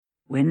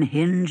when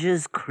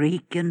hinges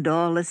creak in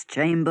doorless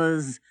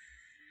chambers,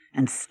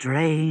 and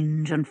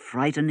strange and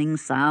frightening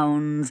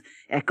sounds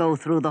echo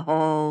through the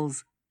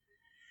halls,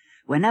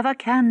 whenever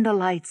candle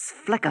lights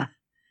flicker,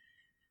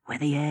 where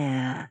the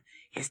air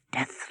is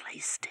deathly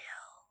still.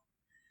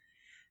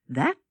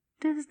 That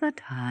is the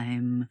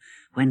time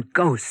when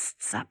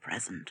ghosts are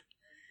present,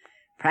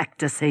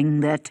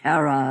 practicing their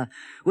terror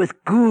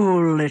with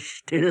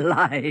ghoulish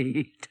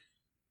delight.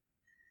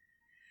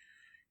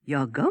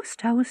 Your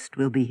ghost host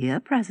will be here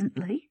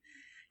presently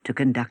to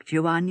conduct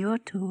you on your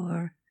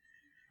tour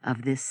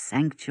of this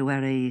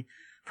sanctuary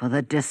for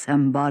the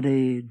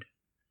disembodied.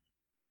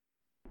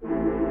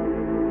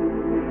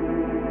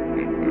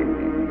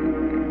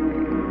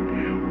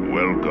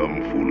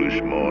 Welcome, foolish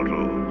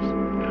mortals.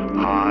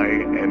 I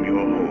am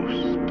your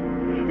host,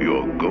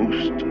 your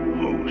ghost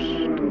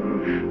host,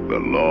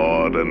 the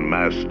lord and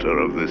master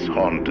of this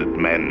haunted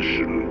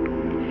mansion.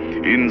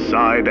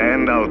 Inside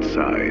and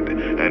outside,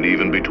 and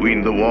even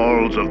between the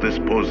walls of this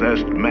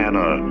possessed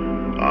manor,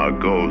 are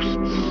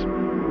ghosts,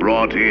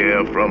 brought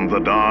here from the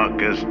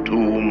darkest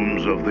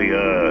tombs of the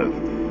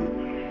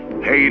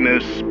earth.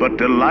 Heinous but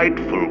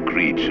delightful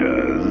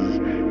creatures,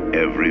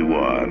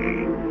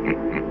 everyone.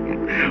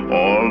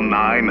 All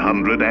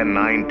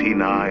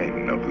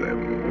 999 of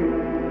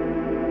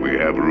them. We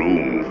have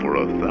room for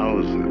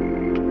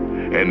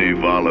 1,000. Any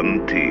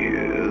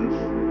volunteers?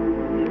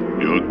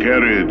 Your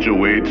carriage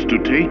awaits to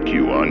take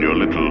you on your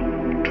little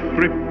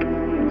trip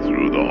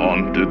through the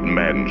haunted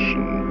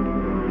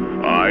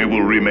mansion. I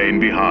will remain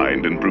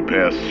behind and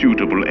prepare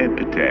suitable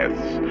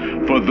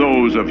epitaphs for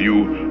those of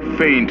you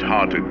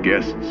faint-hearted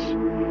guests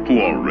who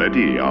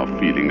already are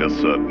feeling a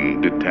certain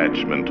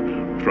detachment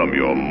from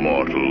your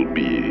mortal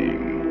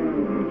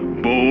being.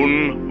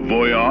 Bon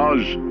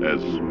voyage,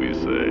 as we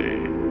say,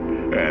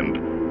 and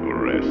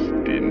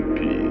rest in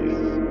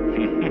peace.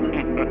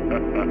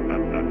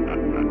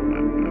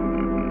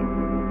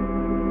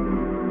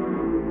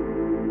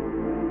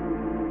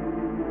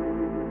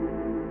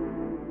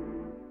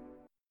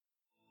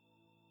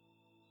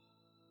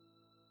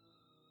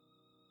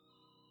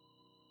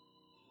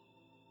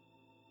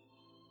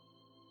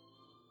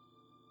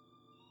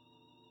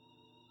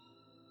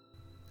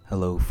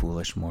 Hello,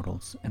 foolish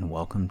mortals, and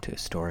welcome to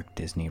Historic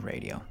Disney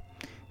Radio.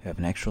 We have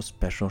an extra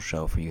special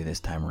show for you this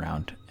time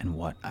around, and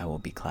what I will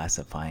be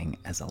classifying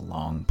as a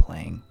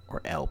long-playing,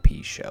 or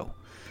LP show,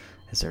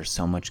 as there's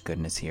so much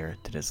goodness here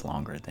that is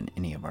longer than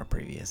any of our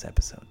previous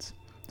episodes.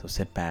 So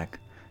sit back,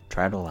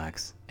 try to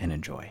relax, and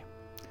enjoy.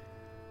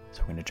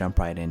 So we're going to jump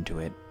right into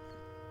it.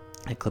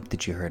 The clip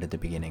that you heard at the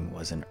beginning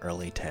was an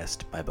early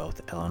test by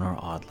both Eleanor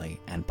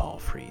Audley and Paul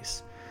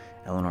Frees.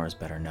 Eleanor is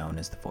better known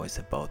as the voice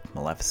of both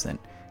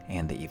Maleficent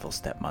and the evil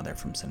stepmother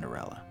from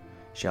Cinderella.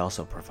 She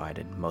also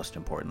provided, most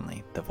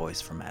importantly, the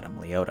voice for Madame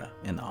Leota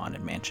in the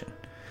Haunted Mansion.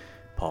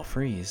 Paul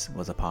Frees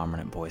was a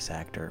prominent voice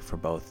actor for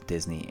both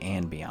Disney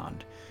and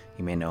beyond.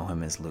 You may know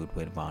him as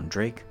Ludwig von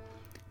Drake,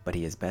 but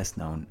he is best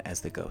known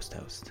as the Ghost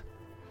Host.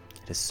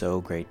 It is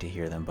so great to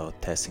hear them both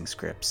testing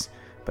scripts,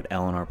 but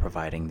Eleanor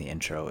providing the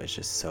intro is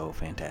just so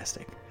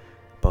fantastic.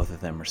 Both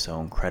of them are so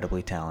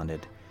incredibly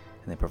talented,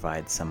 and they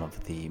provide some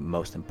of the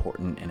most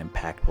important and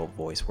impactful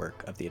voice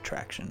work of the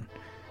attraction.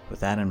 With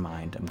that in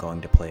mind, I'm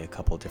going to play a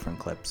couple different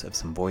clips of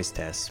some voice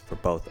tests for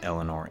both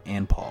Eleanor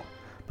and Paul.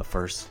 But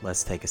first,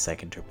 let's take a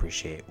second to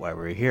appreciate why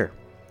we're here.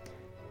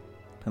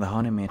 Now, the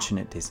Haunted Mansion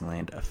at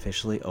Disneyland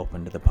officially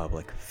opened to the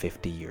public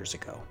 50 years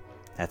ago.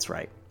 That's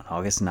right, on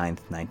August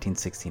 9th,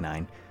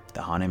 1969,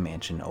 the Haunted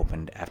Mansion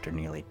opened after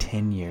nearly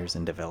 10 years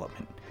in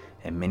development,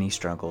 and many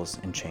struggles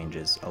and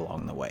changes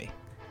along the way.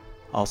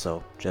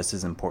 Also, just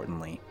as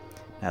importantly,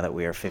 now that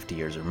we are 50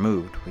 years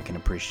removed, we can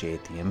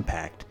appreciate the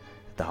impact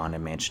the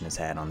Haunted Mansion has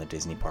had on the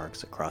Disney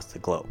parks across the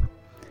globe.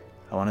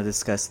 I want to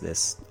discuss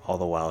this, all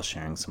the while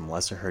sharing some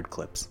lesser heard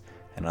clips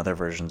and other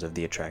versions of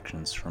the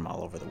attractions from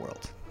all over the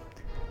world.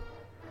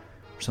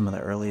 For some of the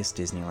earliest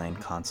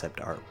Disneyland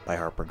concept art by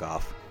Harper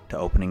Goff to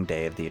opening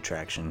day of the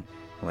attraction,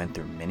 it went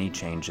through many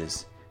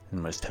changes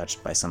and was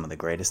touched by some of the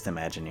greatest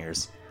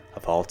Imagineers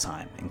of all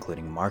time,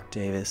 including Mark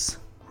Davis,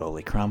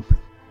 Rolly Crump,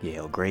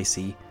 Yale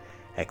Gracie,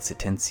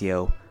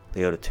 Exitencio,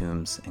 Leota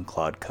Toombs, and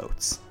Claude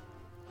Coates.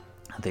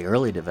 The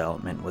early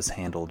development was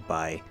handled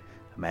by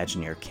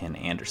Imagineer Ken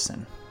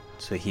Anderson,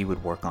 so he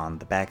would work on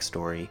the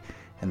backstory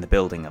and the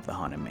building of the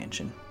Haunted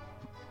Mansion.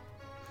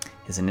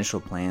 His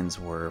initial plans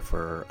were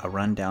for a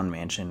rundown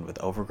mansion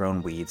with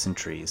overgrown weeds and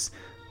trees,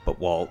 but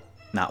Walt,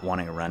 not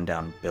wanting a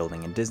rundown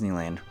building in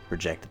Disneyland,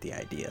 rejected the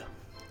idea.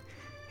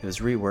 It was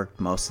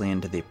reworked mostly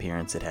into the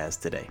appearance it has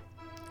today.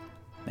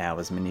 Now,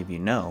 as many of you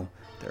know,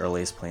 the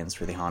earliest plans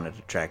for the haunted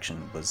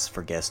attraction was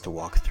for guests to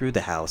walk through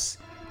the house,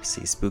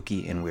 see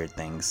spooky and weird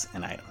things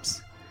and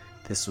items.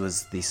 This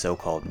was the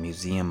so-called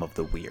Museum of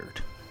the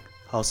Weird.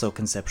 Also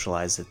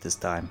conceptualized at this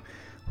time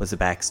was the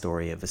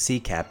backstory of a sea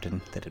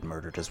captain that had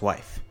murdered his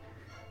wife.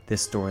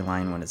 This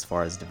storyline went as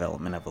far as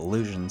development of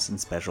illusions and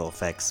special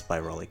effects by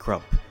Rolly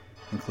Crump,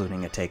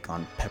 including a take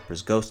on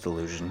Pepper's ghost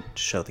illusion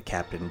to show the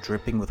captain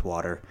dripping with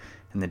water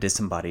and the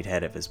disembodied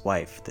head of his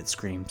wife that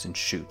screams and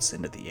shoots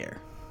into the air.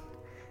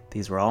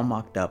 These were all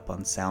mocked up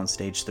on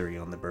Soundstage 3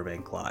 on the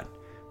Burbank lot,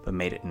 but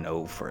made it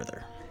no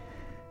further.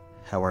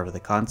 However, the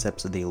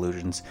concepts of the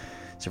illusions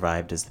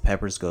survived, as the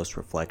Pepper's Ghost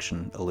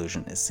reflection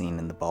illusion is seen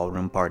in the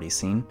ballroom party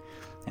scene,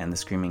 and the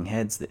screaming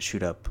heads that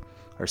shoot up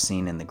are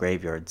seen in the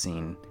graveyard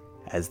scene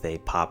as they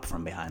pop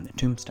from behind the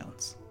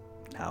tombstones.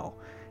 Now,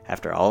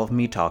 after all of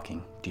me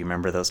talking, do you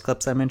remember those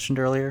clips I mentioned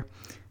earlier?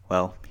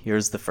 Well,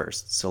 here's the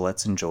first, so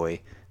let's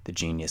enjoy the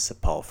genius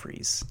of Paul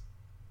Frees.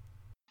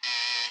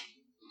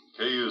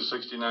 KU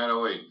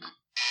 6908.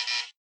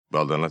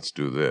 Well, then let's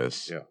do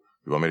this. Yeah.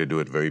 You want me to do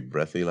it very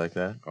breathy like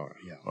that?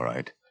 Yeah. All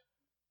right.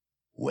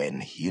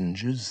 When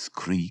hinges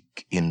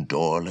creak in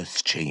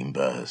doorless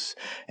chambers,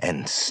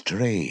 and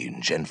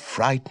strange and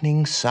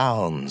frightening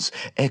sounds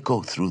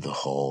echo through the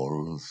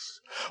halls,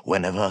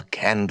 whenever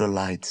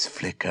candlelights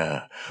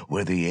flicker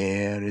where the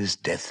air is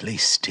deathly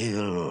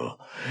still,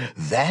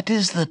 that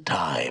is the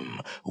time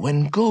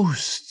when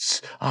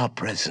ghosts are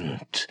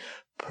present,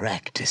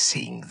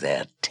 practicing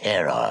their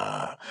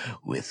terror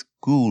with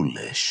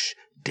ghoulish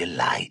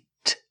delight.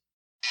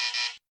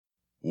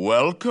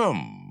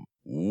 Welcome,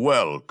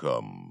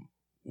 welcome,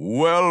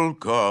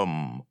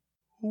 welcome,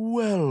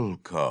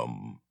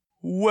 welcome,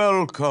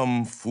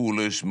 welcome,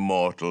 foolish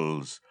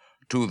mortals,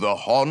 to the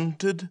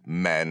haunted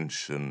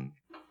mansion.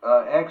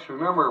 X,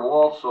 remember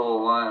Walt's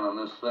old line on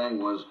this thing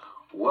was,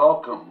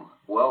 welcome,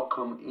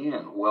 welcome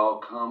in,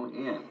 welcome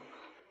in.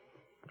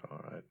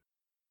 All right.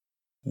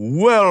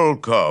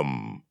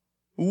 Welcome,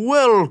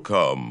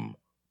 welcome.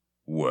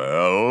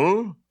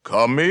 Well,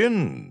 come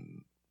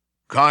in.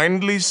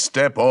 Kindly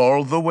step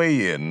all the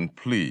way in,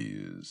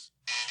 please.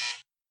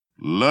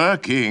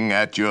 Lurking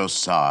at your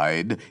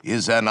side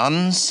is an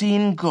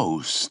unseen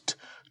ghost,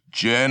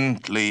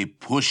 gently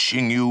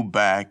pushing you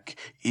back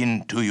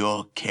into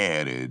your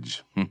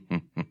carriage,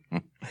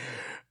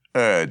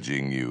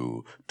 urging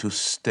you to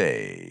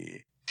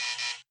stay.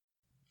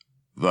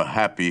 The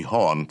happy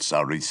haunts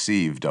are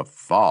received of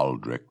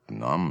Faldric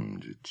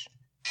Namjich.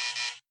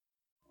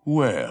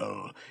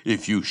 Well,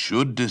 if you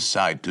should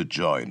decide to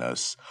join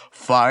us,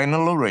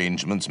 final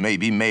arrangements may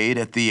be made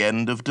at the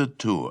end of the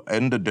tour.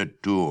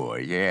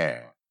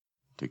 Yeah.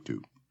 Take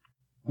two.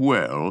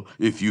 Well,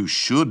 if you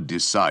should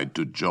decide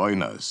to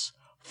join us,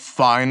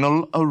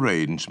 final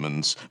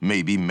arrangements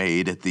may be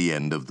made at the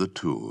end of the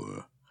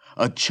tour.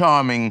 A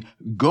charming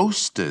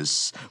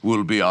ghostess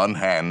will be on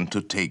hand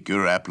to take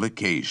your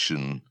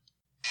application.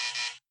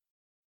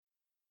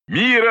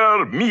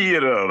 Mirror,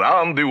 mirror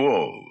on the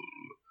wall,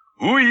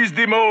 who is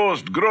the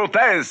most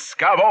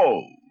grotesque of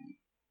all?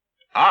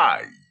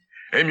 I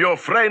am your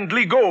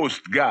friendly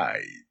ghost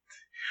guide.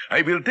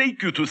 I will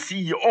take you to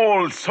see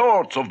all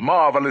sorts of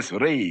marvelous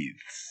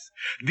wraiths,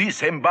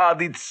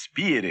 disembodied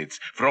spirits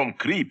from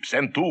crypts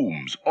and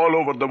tombs all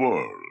over the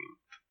world.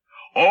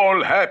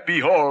 All happy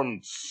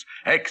haunts,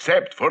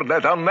 except for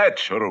that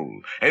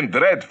unnatural and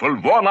dreadful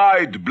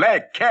one-eyed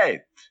black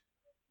cat.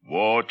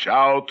 Watch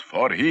out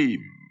for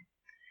him.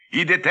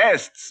 He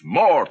detests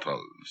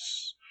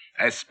mortals,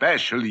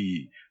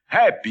 especially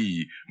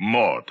happy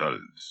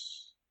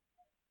mortals.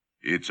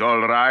 It's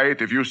all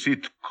right if you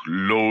sit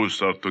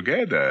closer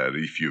together,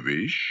 if you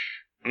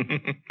wish.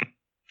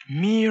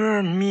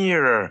 Mirror,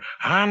 mirror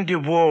on the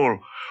wall,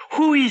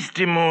 who is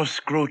the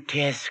most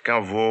grotesque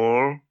of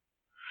all?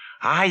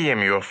 I am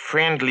your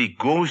friendly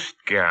ghost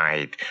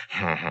guide.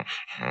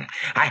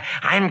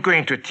 I'm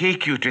going to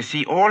take you to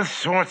see all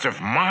sorts of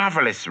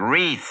marvelous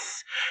wraiths,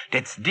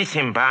 that's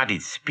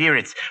disembodied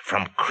spirits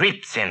from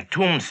crypts and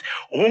tombs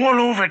all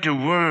over the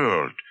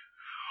world.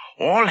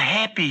 All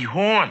happy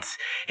haunts,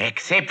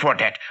 except for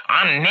that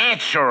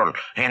unnatural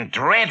and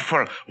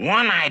dreadful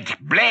one-eyed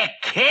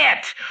black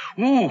cat.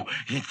 Ooh,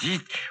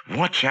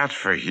 watch out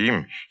for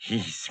him.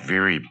 He's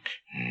very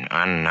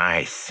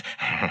unnice.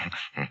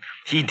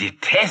 He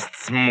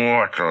detests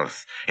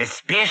mortals,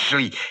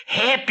 especially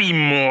happy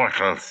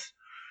mortals.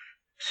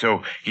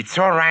 So it's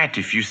all right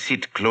if you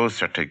sit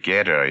closer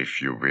together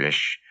if you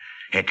wish.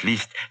 At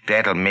least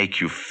that'll make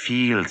you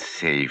feel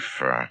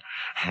safer.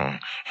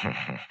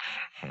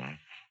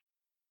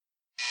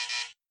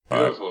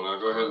 Beautiful. Now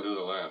go ahead and do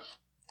the laugh.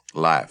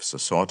 Laughs,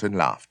 assorted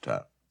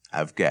laughter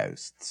of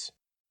ghosts.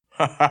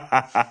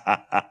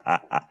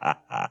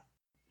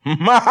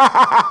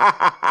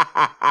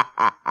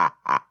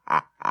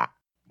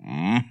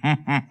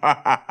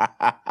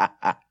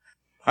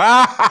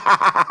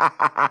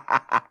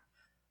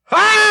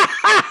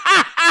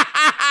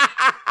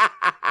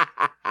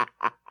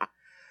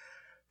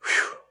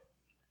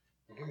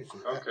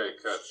 Okay,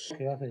 cut.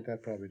 Okay, I think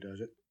that probably does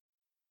it.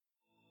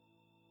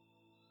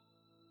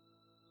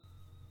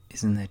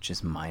 Isn't that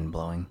just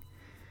mind-blowing?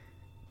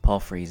 Paul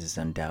Frees is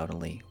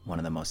undoubtedly one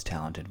of the most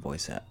talented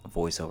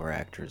voiceover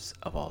actors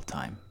of all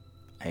time.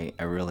 I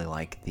really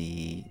like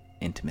the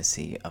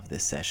intimacy of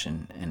this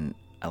session, and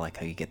I like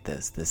how you get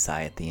the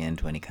sigh at the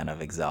end when he kind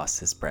of exhausts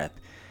his breath.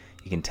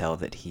 You can tell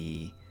that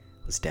he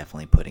was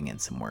definitely putting in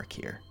some work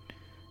here.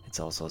 It's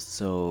also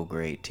so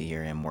great to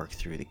hear him work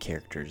through the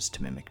characters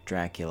to mimic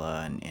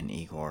Dracula and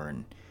Igor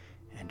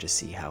and just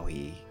see how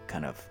he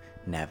kind of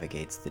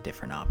navigates the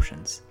different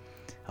options.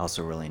 I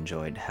also really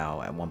enjoyed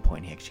how at one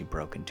point he actually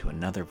broke into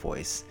another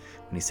voice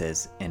when he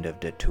says "end of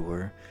the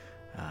tour."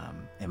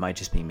 It might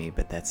just be me,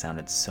 but that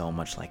sounded so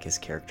much like his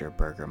character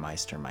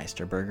Burgermeister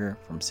Meisterburger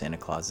from Santa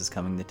Claus is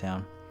Coming to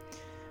Town.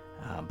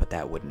 But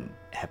that wouldn't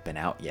have been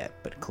out yet,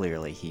 but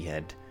clearly he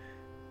had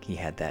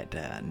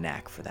that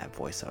knack for that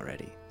voice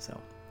already. So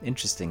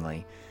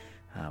interestingly,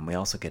 we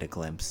also get a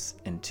glimpse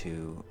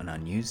into an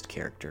unused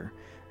character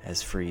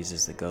as Freeze,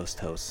 as the ghost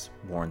host,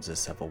 warns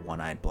us of a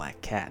one-eyed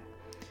black cat.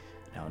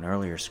 Now, in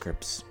earlier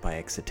scripts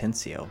by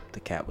Exitencio,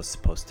 the cat was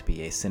supposed to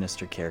be a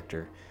sinister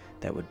character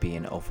that would be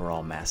an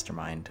overall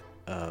mastermind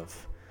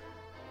of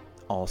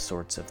all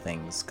sorts of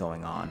things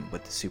going on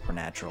with the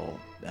supernatural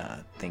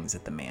things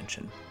at the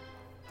mansion.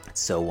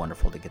 It's so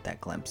wonderful to get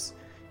that glimpse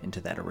into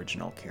that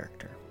original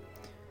character.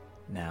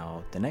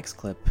 Now, the next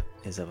clip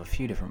is of a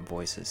few different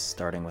voices,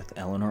 starting with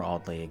Eleanor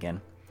Audley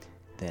again,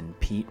 then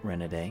Pete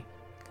Renaday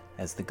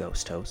as the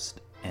ghost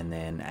host, and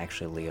then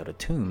actually Leota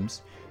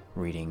Toombs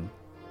reading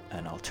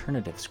an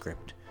alternative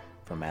script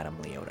from Madame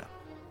Leota.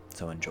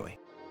 So enjoy.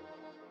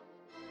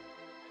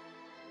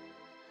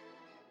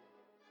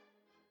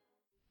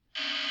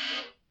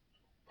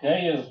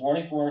 KU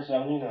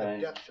 4479.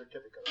 Death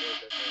certificate.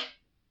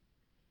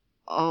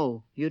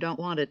 Oh, you don't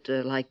want it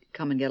to,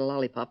 come and get a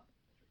lollipop?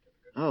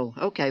 Oh,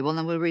 okay. Well,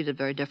 then we'll read it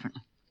very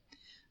differently.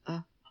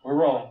 We're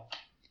rolling.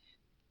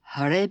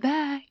 Hurry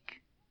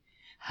back.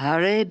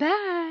 Hurry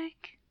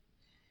back.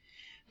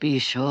 Be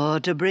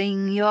sure to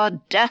bring your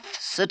death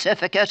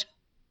certificate.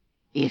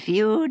 If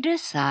you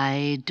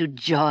decide to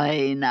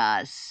join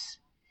us,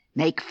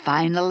 make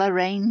final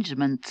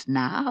arrangements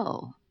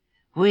now.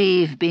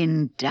 We've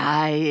been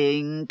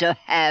dying to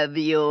have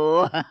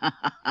you.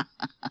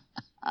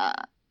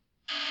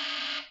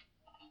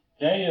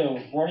 KU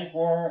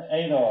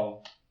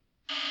 4480.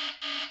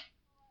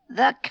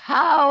 The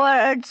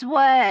coward's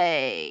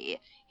way.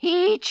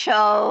 He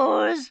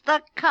chose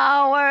the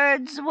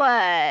coward's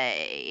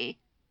way.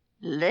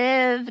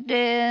 Lived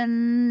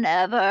in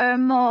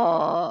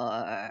evermore.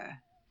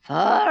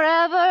 Forevermore.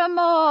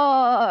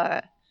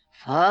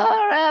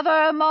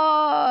 Forevermore.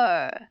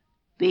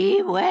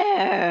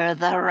 Beware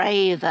the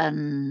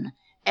raven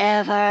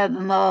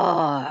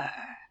evermore.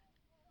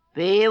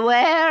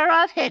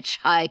 Beware of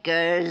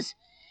hitchhikers.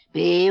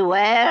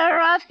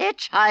 Beware of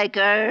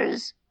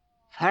hitchhikers.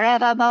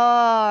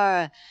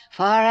 Forevermore,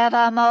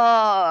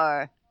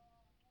 forevermore.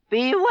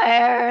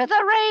 Beware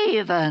the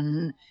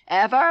raven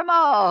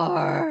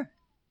evermore.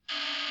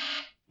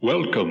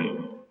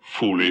 Welcome,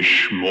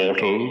 foolish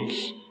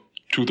mortals,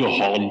 to the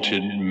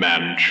Haunted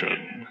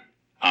Mansion.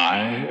 I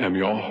am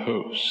your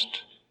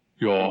host,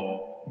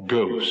 your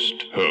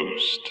ghost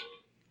host.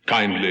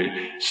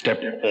 Kindly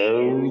step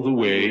all the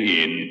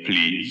way in,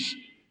 please,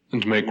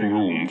 and make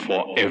room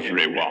for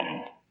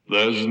everyone.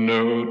 There's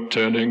no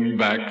turning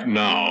back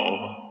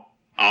now.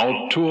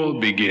 Our tour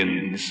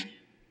begins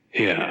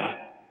here,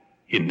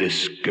 in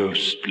this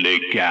ghostly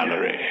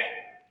gallery,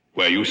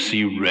 where you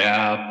see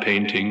rare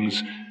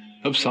paintings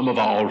of some of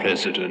our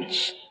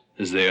residents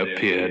as they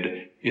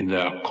appeared in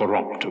their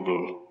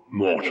corruptible,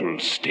 mortal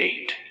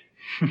state.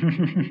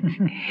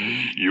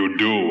 You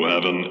do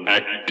have an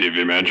active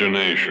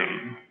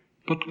imagination,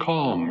 but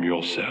calm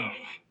yourself.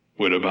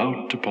 We're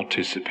about to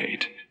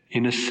participate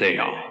in a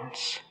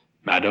seance.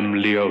 Madame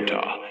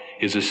Leota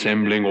is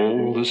assembling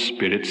all the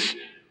spirits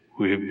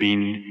who have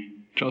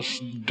been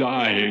just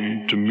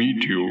dying to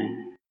meet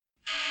you.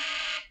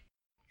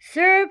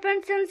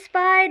 Serpents and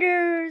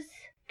spiders,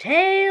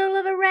 tail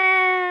of a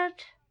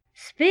rat,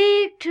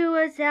 speak to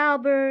us,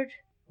 Albert,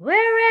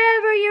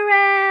 wherever you're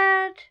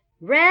at.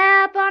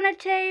 Rap on a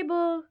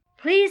table,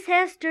 please,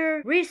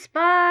 Hester,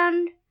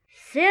 respond.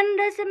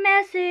 Send us a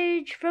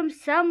message from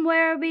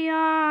somewhere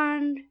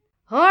beyond.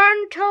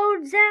 Horned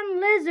toads and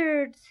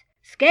lizards,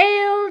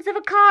 scales of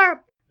a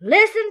carp,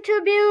 listen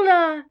to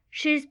Beulah,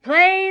 she's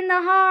playing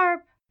the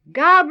harp.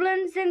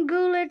 Goblins and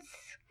ghoulies,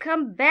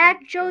 come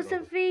back,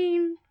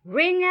 Josephine,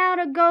 ring out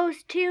a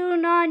ghost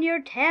tune on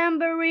your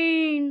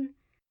tambourine.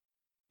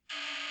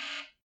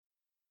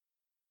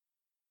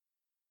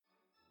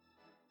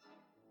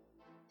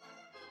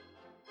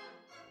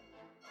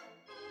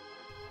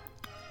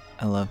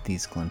 I love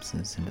these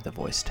glimpses into the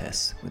voice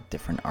tests with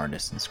different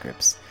artists and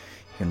scripts.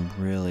 You can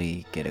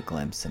really get a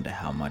glimpse into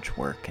how much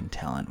work and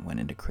talent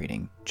went into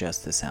creating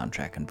just the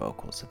soundtrack and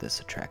vocals of this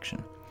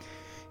attraction.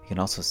 You can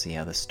also see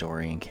how the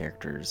story and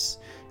characters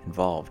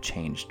involved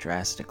changed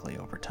drastically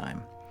over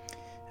time.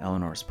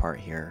 Eleanor's part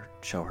here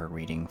show her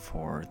reading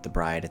for the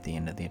bride at the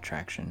end of the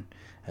attraction,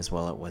 as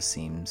well as what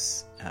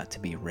seems to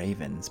be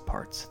Raven's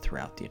parts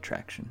throughout the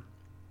attraction.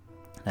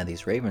 Now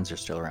these ravens are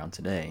still around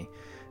today,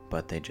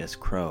 but they just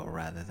crow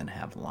rather than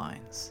have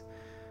lines.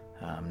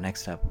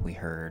 Next up, we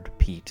heard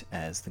Pete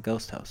as the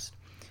ghost host.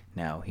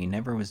 Now, he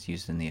never was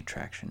used in the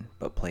attraction,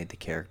 but played the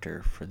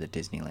character for the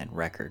Disneyland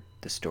record,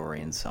 The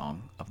Story and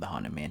Song of the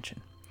Haunted Mansion.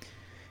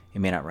 You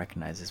may not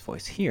recognize his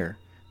voice here,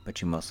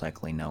 but you most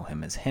likely know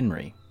him as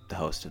Henry, the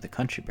host of the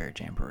Country Bear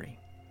Jamboree.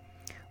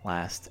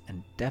 Last,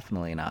 and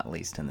definitely not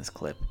least in this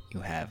clip,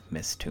 you have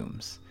Miss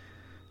Toombs.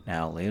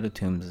 Now, Leota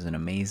Toombs is an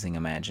amazing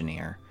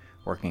Imagineer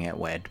working at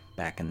WED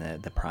back in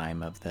the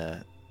prime of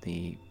the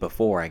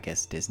before, I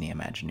guess, Disney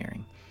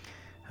Imagineering,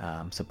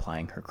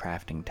 supplying her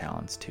crafting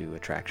talents to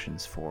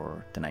attractions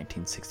for the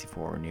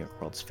 1964 New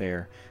York World's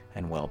Fair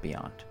and well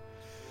beyond.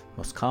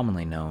 Most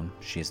commonly known,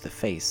 she is the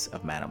face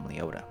of Madame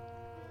Leota.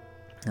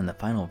 In the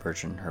final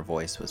version, her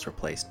voice was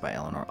replaced by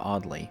Eleanor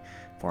Audley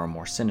for a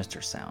more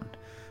sinister sound,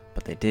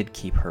 but they did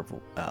keep her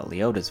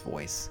Leota's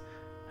voice,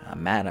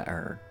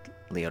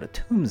 Leota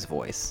Toombs'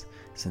 voice,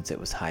 since it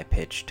was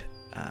high-pitched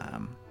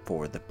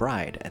for the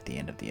bride at the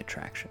end of the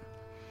attraction.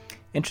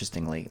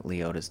 Interestingly,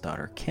 Leota's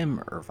daughter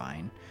Kim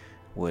Irvine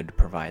would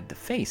provide the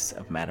face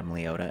of Madame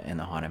Leota in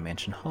the Haunted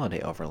Mansion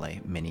holiday overlay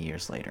many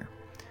years later.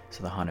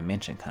 So the Haunted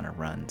Mansion kind of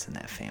runs in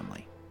that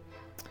family.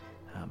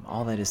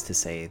 All that is to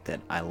say that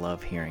I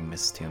love hearing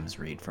Mrs. Toombs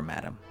read for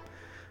Madame.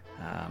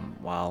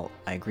 While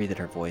I agree that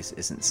her voice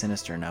isn't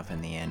sinister enough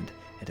in the end,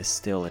 it is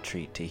still a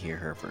treat to hear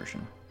her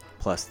version.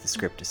 Plus, the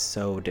script is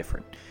so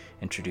different,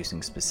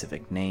 introducing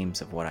specific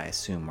names of what I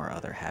assume are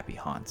other happy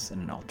haunts in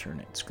an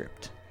alternate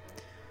script.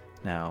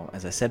 Now,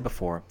 as I said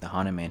before, the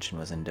Haunted Mansion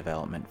was in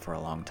development for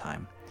a long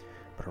time,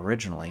 but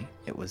originally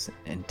it was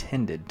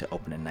intended to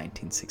open in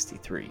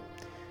 1963.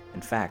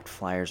 In fact,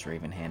 flyers were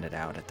even handed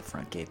out at the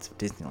front gates of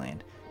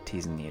Disneyland,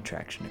 teasing the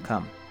attraction to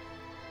come.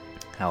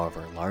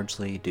 However,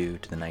 largely due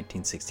to the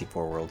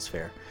 1964 World's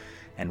Fair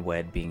and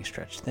WED being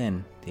stretched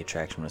thin, the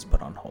attraction was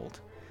put on hold.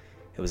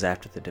 It was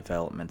after the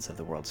developments of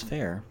the World's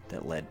Fair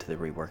that led to the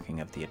reworking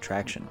of the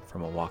attraction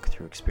from a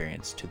walkthrough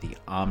experience to the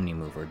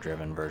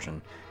Omnimover-driven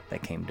version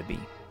that came to be.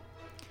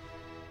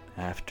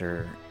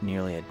 After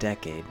nearly a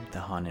decade, the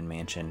Haunted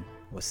Mansion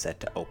was set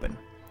to open.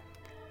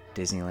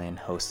 Disneyland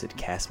hosted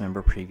cast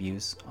member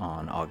previews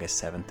on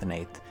August 7th and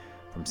 8th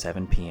from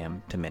 7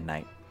 p.m. to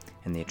midnight,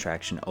 and the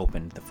attraction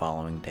opened the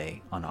following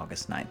day on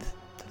August 9th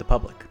to the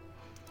public.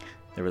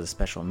 There was a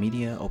special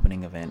media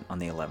opening event on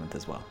the 11th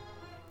as well.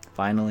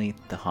 Finally,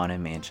 the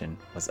Haunted Mansion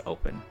was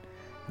open,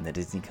 and the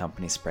Disney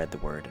company spread the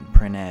word in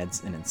print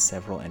ads and in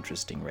several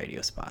interesting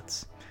radio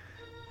spots.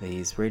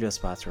 These radio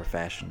spots were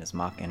fashioned as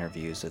mock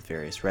interviews with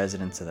various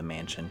residents of the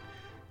mansion,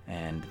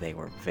 and they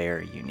were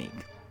very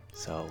unique.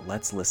 So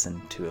let's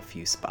listen to a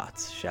few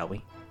spots, shall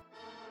we?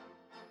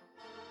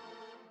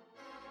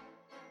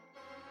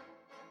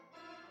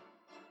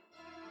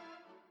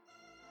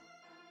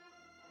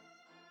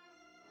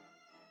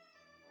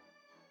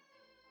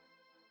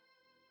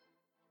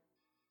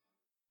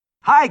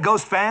 Hi,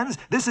 Ghost fans.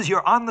 This is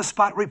your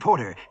on-the-spot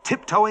reporter,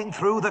 tiptoeing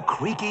through the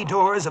creaky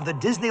doors of the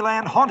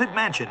Disneyland Haunted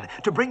Mansion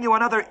to bring you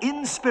another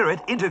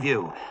in-spirit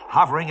interview.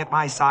 Hovering at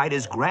my side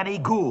is Granny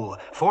Ghoul,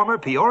 former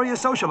Peoria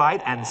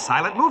socialite and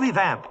silent movie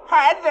vamp.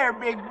 Hi there,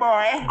 big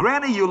boy.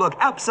 Granny, you look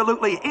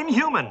absolutely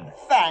inhuman.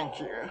 Thank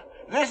you.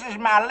 This is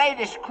my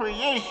latest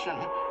creation,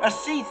 a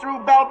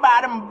see-through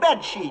bell-bottom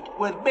bedsheet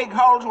with big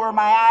holes where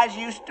my eyes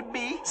used to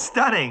be.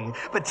 Stunning.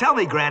 But tell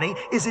me, Granny,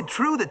 is it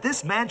true that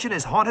this mansion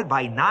is haunted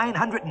by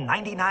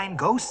 999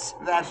 ghosts?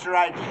 That's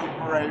right,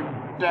 you brave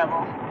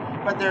devil.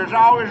 But there's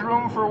always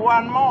room for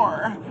one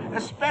more,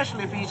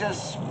 especially if he's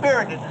as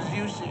spirited as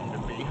you seem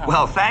to be, huh?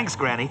 Well, thanks,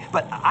 Granny,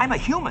 but I'm a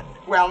human.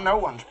 Well, no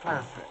one's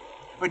perfect.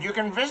 But you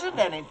can visit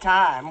any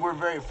time. We're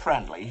very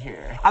friendly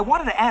here. I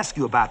wanted to ask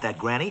you about that,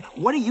 Granny.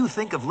 What do you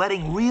think of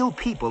letting real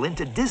people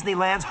into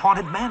Disneyland's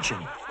Haunted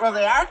Mansion? Well,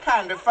 they are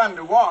kind of fun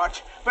to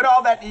watch, but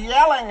all that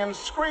yelling and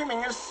screaming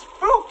is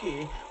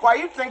spooky. Why,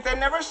 you'd think they'd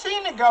never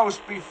seen a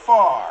ghost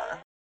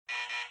before.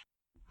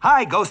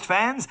 Hi, Ghost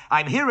fans.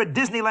 I'm here at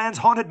Disneyland's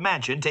Haunted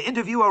Mansion to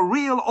interview a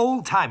real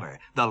old-timer,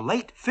 the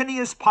late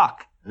Phineas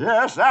Pock.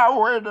 Yes, I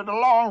waited a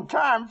long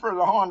time for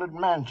the Haunted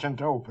Mansion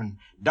to open.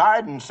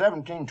 Died in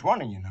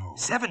 1720, you know.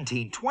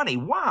 1720?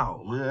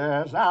 Wow.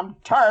 Yes, I'm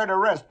tired of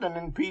resting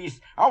in peace.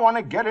 I want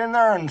to get in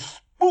there and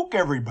spook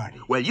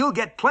everybody. Well, you'll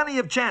get plenty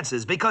of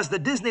chances because the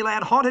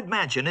Disneyland Haunted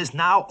Mansion is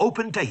now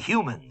open to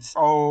humans.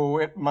 Oh,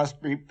 it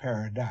must be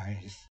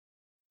paradise.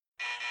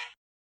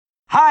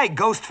 Hi,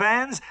 Ghost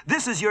fans.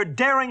 This is your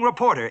daring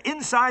reporter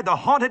inside the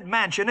Haunted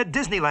Mansion at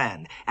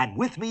Disneyland. And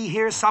with me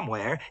here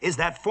somewhere is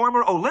that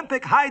former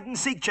Olympic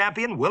hide-and-seek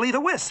champion, Willie the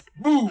Wisp.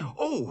 Boo!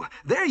 Oh,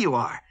 there you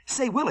are.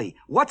 Say, Willie,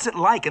 what's it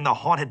like in the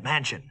Haunted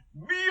Mansion?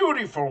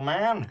 Beautiful,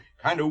 man.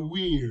 Kind of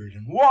weird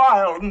and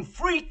wild and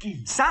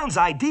freaky. Sounds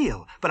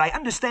ideal, but I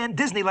understand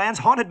Disneyland's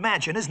Haunted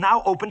Mansion is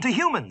now open to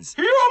humans.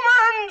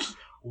 Humans?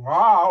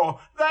 Wow,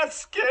 that's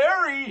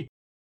scary.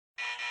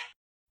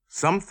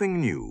 Something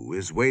new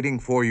is waiting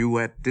for you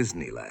at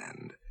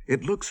Disneyland.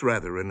 It looks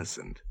rather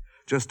innocent,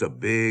 just a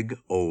big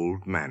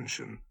old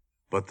mansion.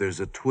 But there's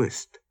a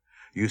twist.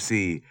 You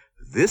see,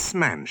 this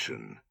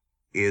mansion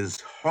is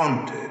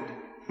haunted.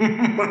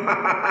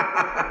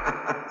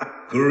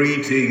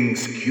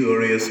 Greetings,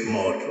 curious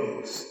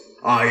mortals.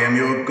 I am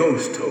your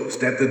ghost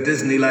host at the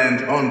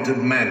Disneyland Haunted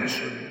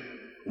Mansion.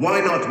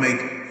 Why not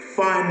make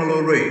final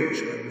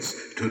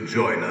arrangements to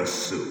join us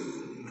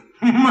soon?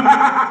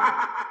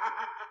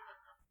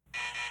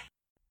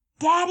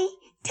 Daddy,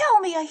 tell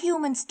me a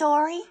human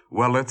story.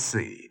 Well, let's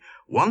see.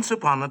 Once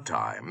upon a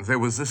time, there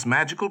was this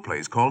magical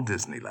place called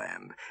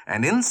Disneyland,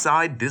 and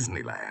inside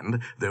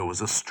Disneyland, there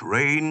was a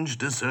strange,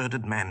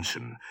 deserted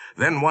mansion.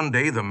 Then one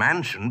day, the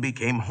mansion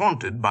became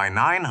haunted by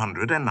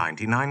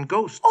 999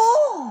 ghosts.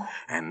 Oh!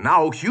 And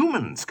now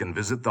humans can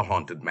visit the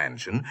haunted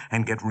mansion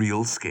and get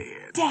real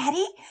scared.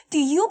 Daddy, do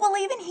you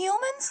believe in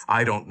humans?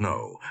 I don't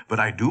know, but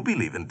I do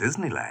believe in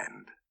Disneyland.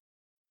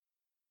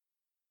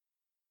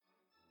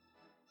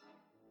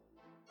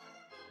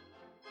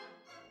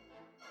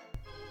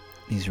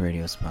 These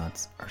radio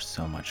spots are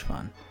so much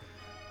fun.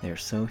 They are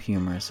so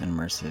humorous and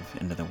immersive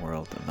into the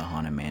world of the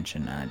Haunted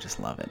Mansion, and I just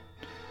love it.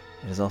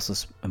 It is also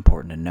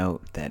important to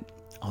note that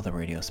all the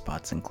radio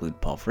spots include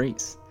Paul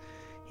Frees.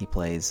 He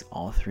plays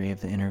all three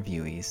of the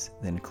interviewees,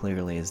 then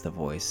clearly is the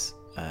voice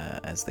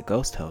as the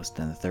ghost host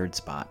in the third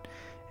spot,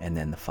 and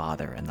then the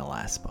father in the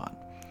last spot.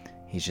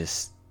 He's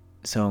just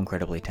so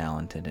incredibly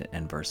talented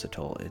and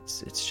versatile.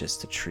 It's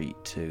just a treat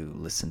to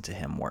listen to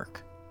him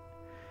work.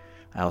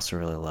 I also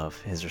really love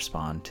his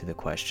response to the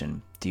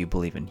question, do you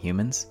believe in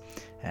humans?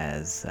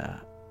 As,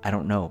 I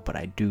don't know, but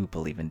I do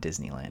believe in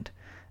Disneyland.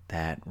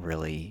 That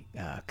really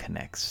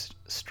connects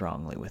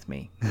strongly with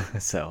me.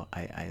 So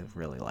I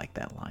really like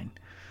that line.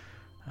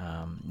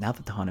 Now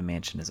that the Haunted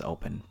Mansion is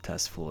open to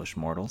us foolish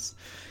mortals,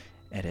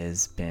 it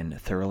has been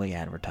thoroughly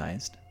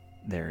advertised.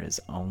 There is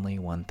only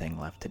one thing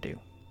left to do.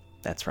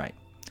 That's right.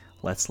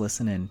 Let's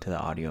listen in to the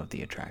audio of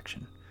the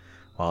attraction.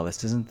 While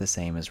this isn't the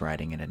same as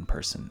riding it in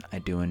person, I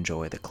do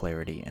enjoy the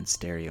clarity and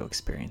stereo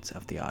experience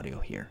of the audio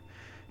here.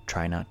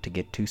 Try not to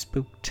get too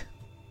spooked.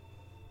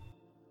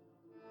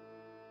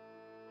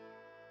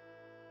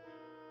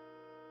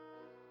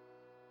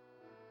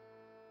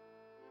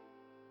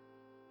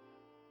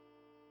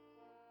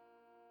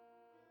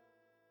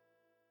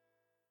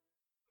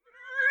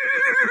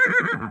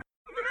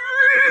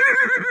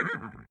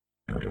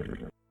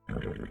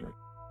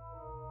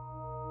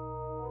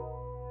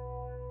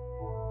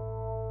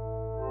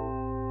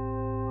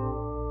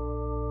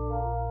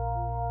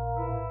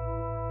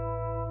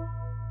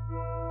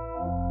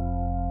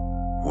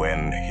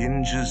 When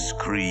hinges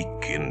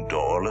creak in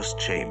doorless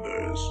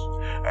chambers,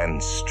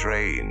 and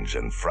strange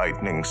and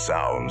frightening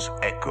sounds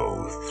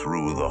echo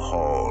through the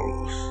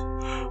halls,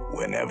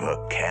 whenever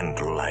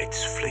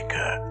candlelights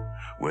flicker,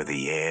 where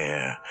the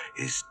air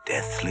is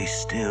deathly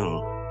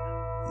still,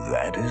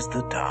 that is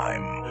the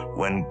time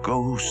when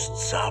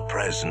ghosts are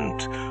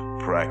present,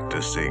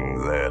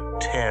 practicing their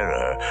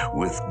terror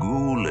with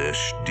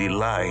ghoulish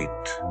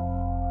delight.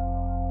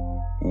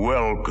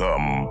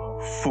 Welcome,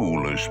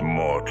 foolish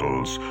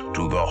mortals,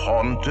 to the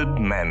Haunted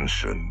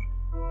Mansion.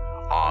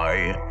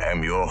 I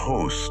am your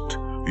host,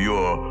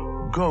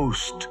 your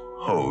ghost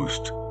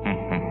host.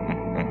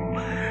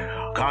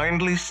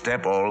 Kindly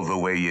step all the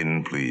way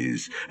in,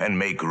 please, and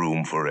make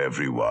room for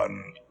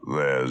everyone.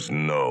 There's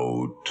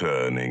no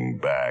turning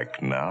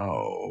back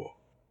now.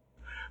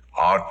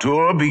 Our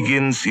tour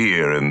begins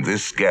here in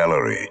this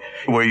gallery,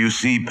 where you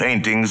see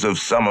paintings of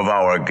some of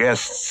our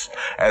guests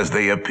as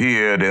they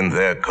appeared in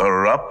their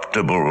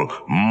corruptible,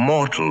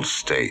 mortal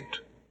state.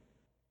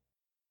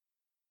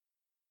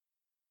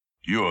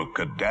 Your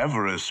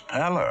cadaverous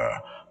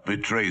pallor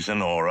betrays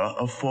an aura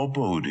of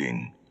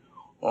foreboding,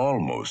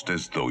 almost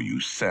as though you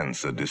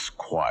sense a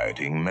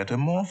disquieting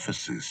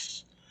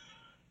metamorphosis.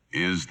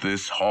 Is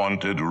this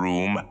haunted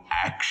room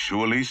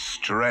actually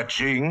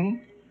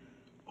stretching?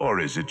 Or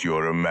is it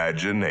your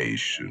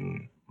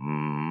imagination?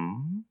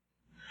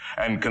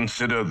 And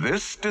consider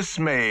this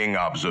dismaying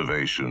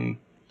observation.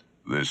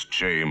 This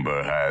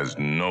chamber has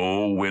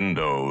no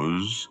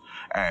windows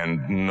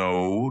and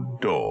no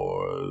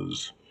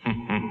doors.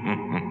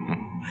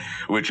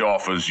 Which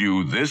offers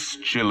you this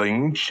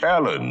chilling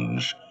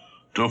challenge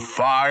to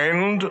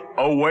find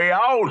a way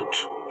out.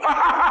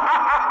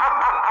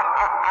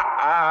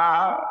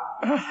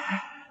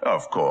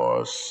 Of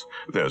course,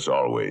 there's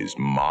always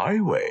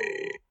my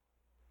way.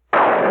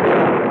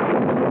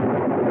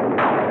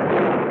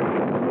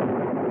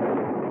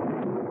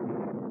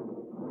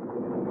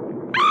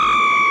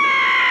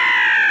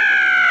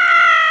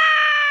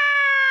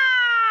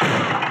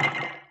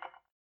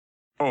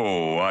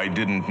 Oh, I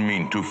didn't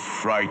mean to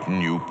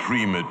frighten you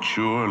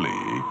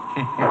prematurely.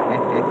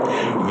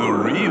 The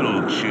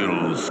real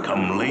chills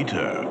come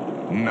later.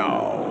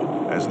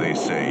 Now, as they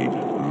say,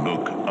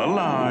 look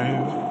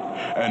alive,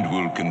 and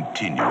we'll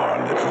continue our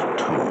little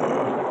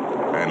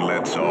tour. And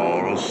let's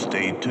all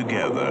stay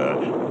together,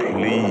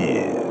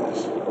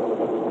 please.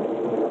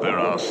 There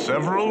are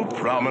several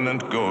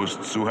prominent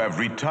ghosts who have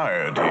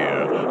retired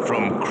here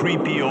from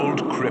creepy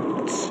old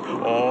crypts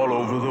all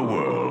over the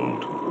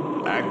world.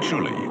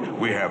 Actually,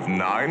 we have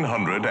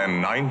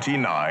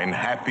 999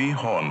 happy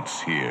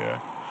haunts here,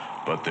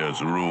 but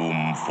there's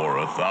room for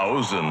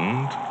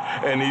 1,000.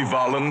 Any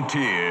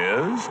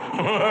volunteers?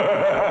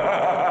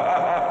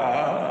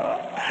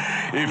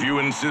 If you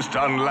insist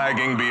on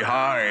lagging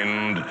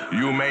behind,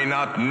 you may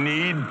not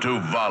need to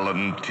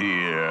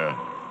volunteer.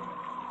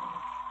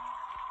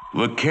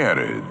 The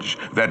carriage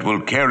that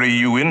will carry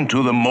you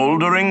into the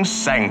moldering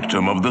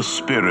sanctum of the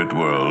spirit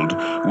world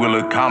will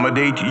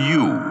accommodate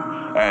you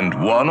and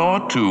one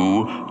or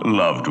two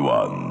loved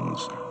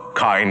ones.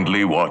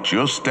 Kindly watch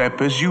your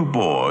step as you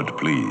board,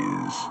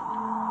 please.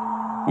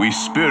 We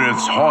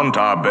spirits haunt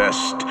our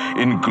best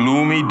in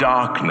gloomy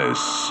darkness,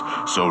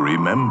 so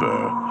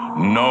remember,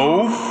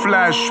 no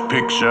flash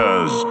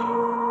pictures,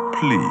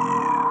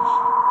 please.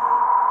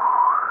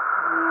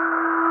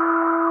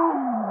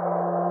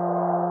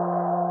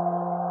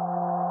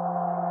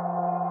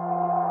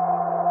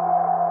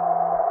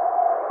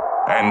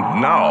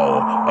 And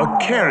now, a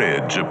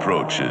carriage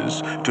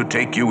approaches to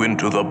take you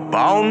into the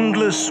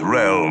boundless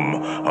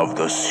realm of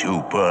the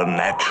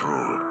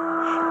supernatural.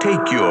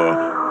 Take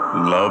your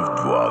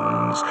loved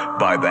ones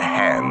by the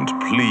hand,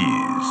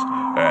 please,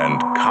 and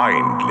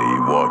kindly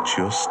watch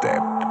your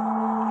step.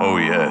 Oh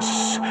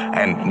yes,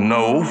 and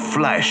no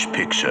flash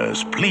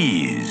pictures,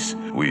 please.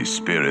 We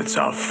spirits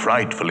are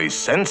frightfully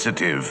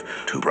sensitive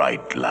to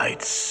bright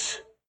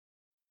lights.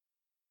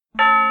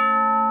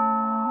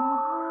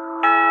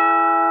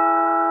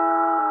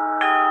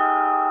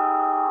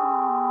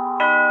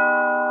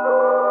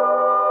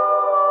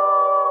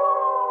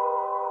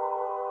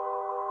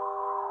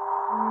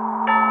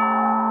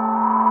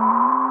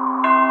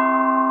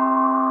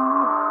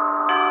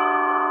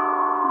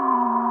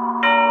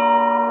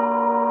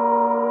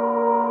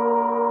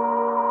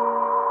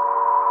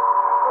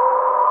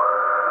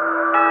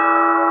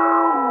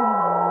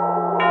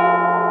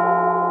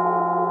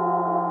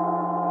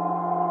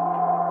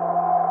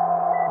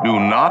 Do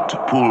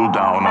not pull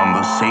down on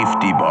the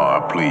safety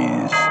bar,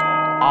 please.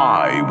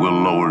 I will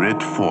lower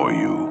it for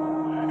you.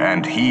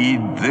 And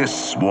heed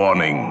this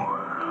warning.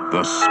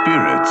 The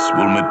spirits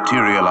will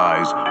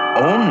materialize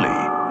only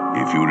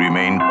if you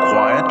remain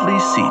quietly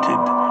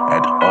seated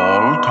at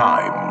all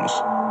times.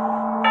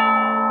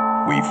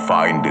 We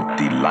find it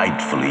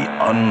delightfully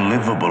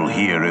unlivable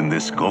here in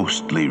this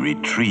ghostly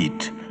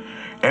retreat.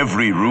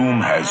 Every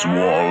room has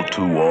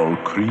wall-to-wall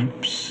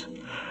creeps,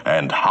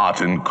 and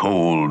hot and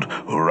cold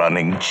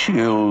running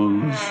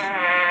chills.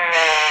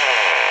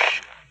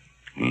 Shh.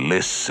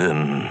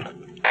 Listen.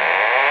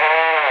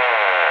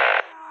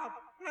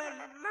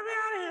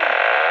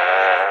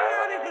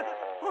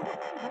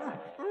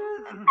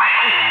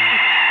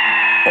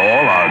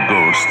 All our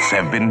ghosts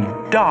have been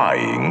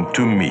dying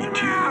to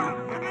meet you.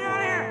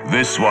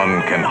 This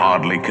one can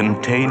hardly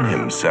contain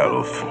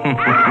himself.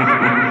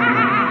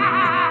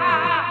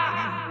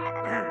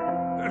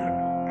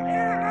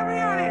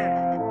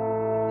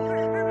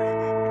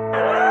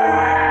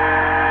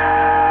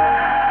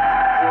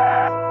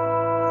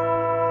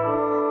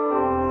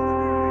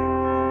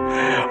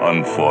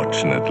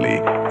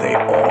 Unfortunately, they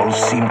all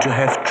seem to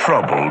have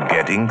trouble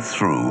getting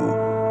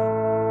through.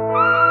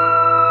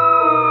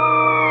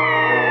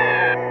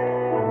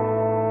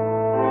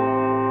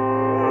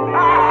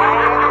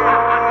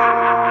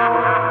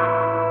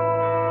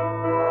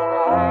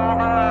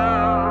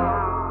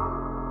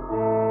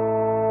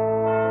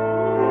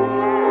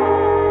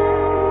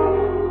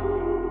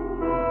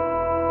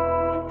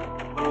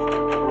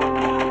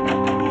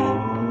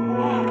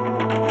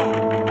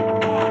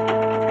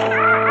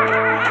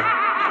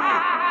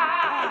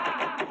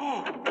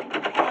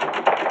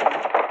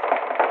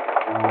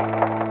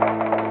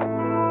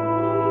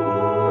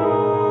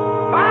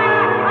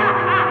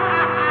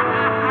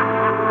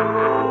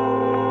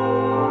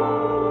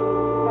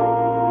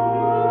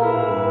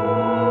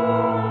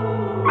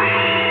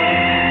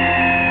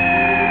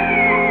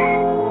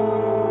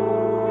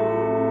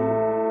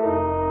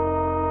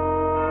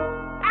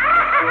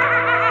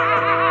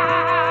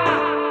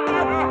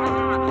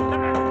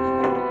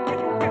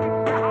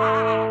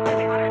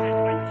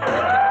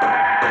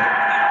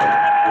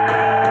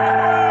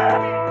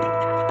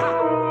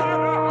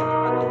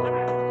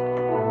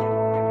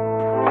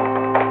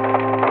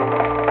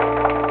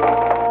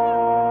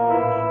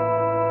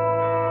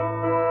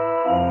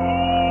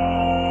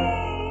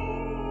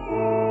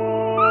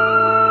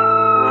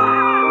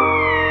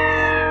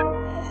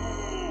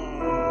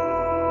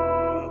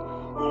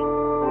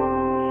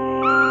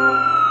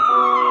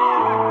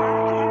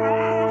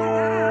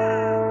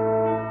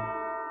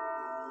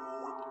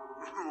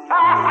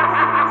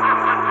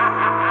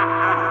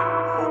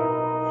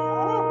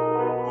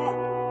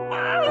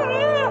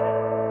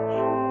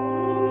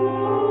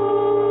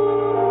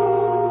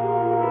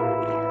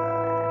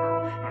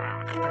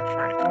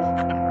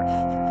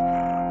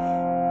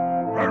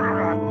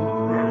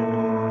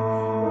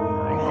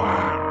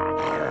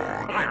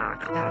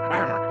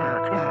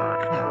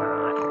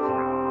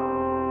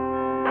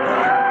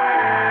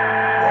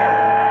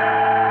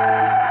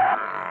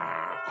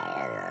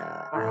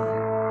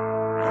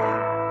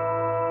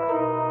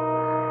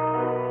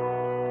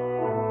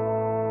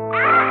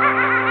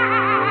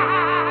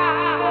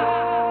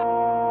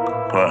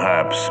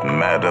 Perhaps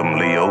Madame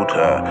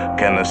Leota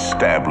can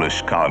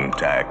establish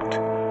contact.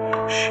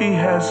 She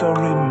has a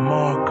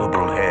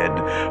remarkable head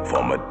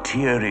for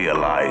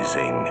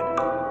materializing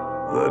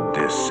the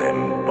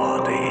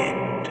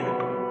disembodied.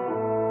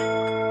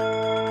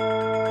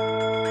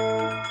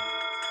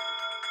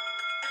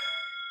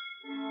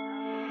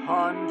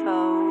 Horned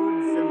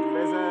toads and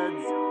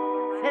lizards,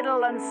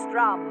 fiddle and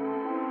strum,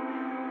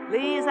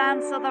 please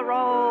answer the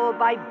roll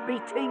by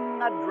beating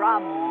a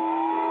drum.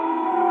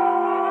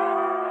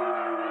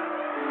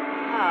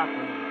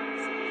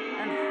 Harpies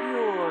and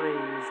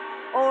furies,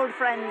 old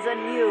friends and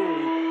new,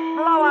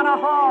 blow on a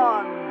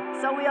horn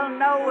so we'll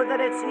know that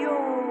it's you.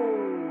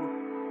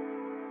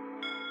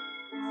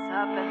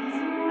 Serpents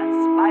and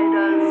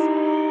spiders,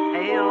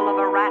 tail of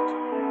a rat,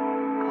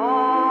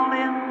 call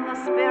in the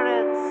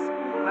spirits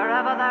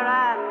wherever they're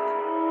at.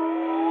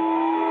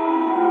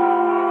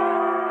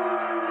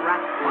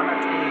 Rap on a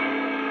table,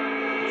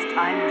 it's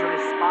time to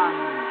respond.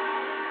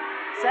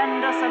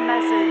 Send us a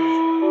message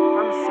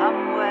from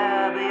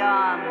somewhere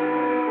beyond.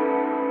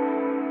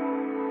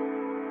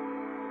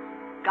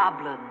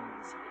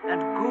 Goblins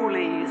and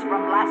ghoulies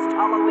from last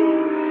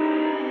Halloween,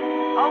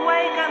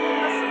 awaken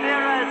the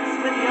spirits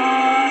with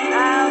your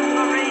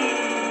tambourine.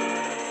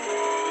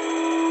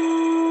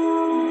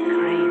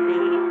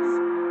 Creepies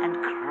and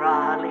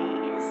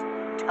crawlies,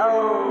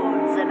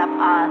 toads in a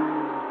pond,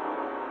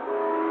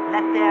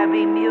 let there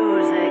be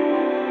music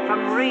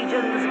from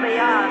regions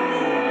beyond.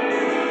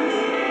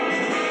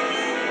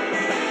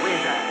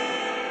 Wizards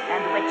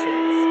and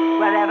witches,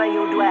 wherever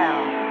you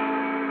dwell,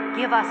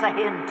 give us a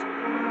hint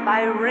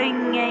by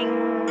ringing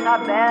a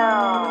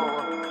bell.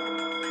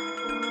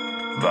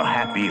 The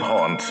happy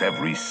haunts have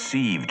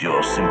received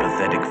your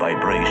sympathetic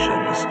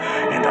vibrations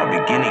and are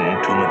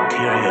beginning to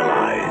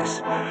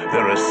materialize.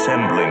 They're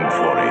assembling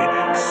for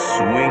a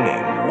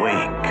swinging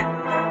wake,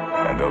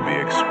 and they'll be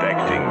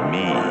expecting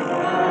me.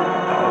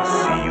 I'll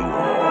see you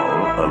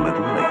all a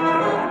little later.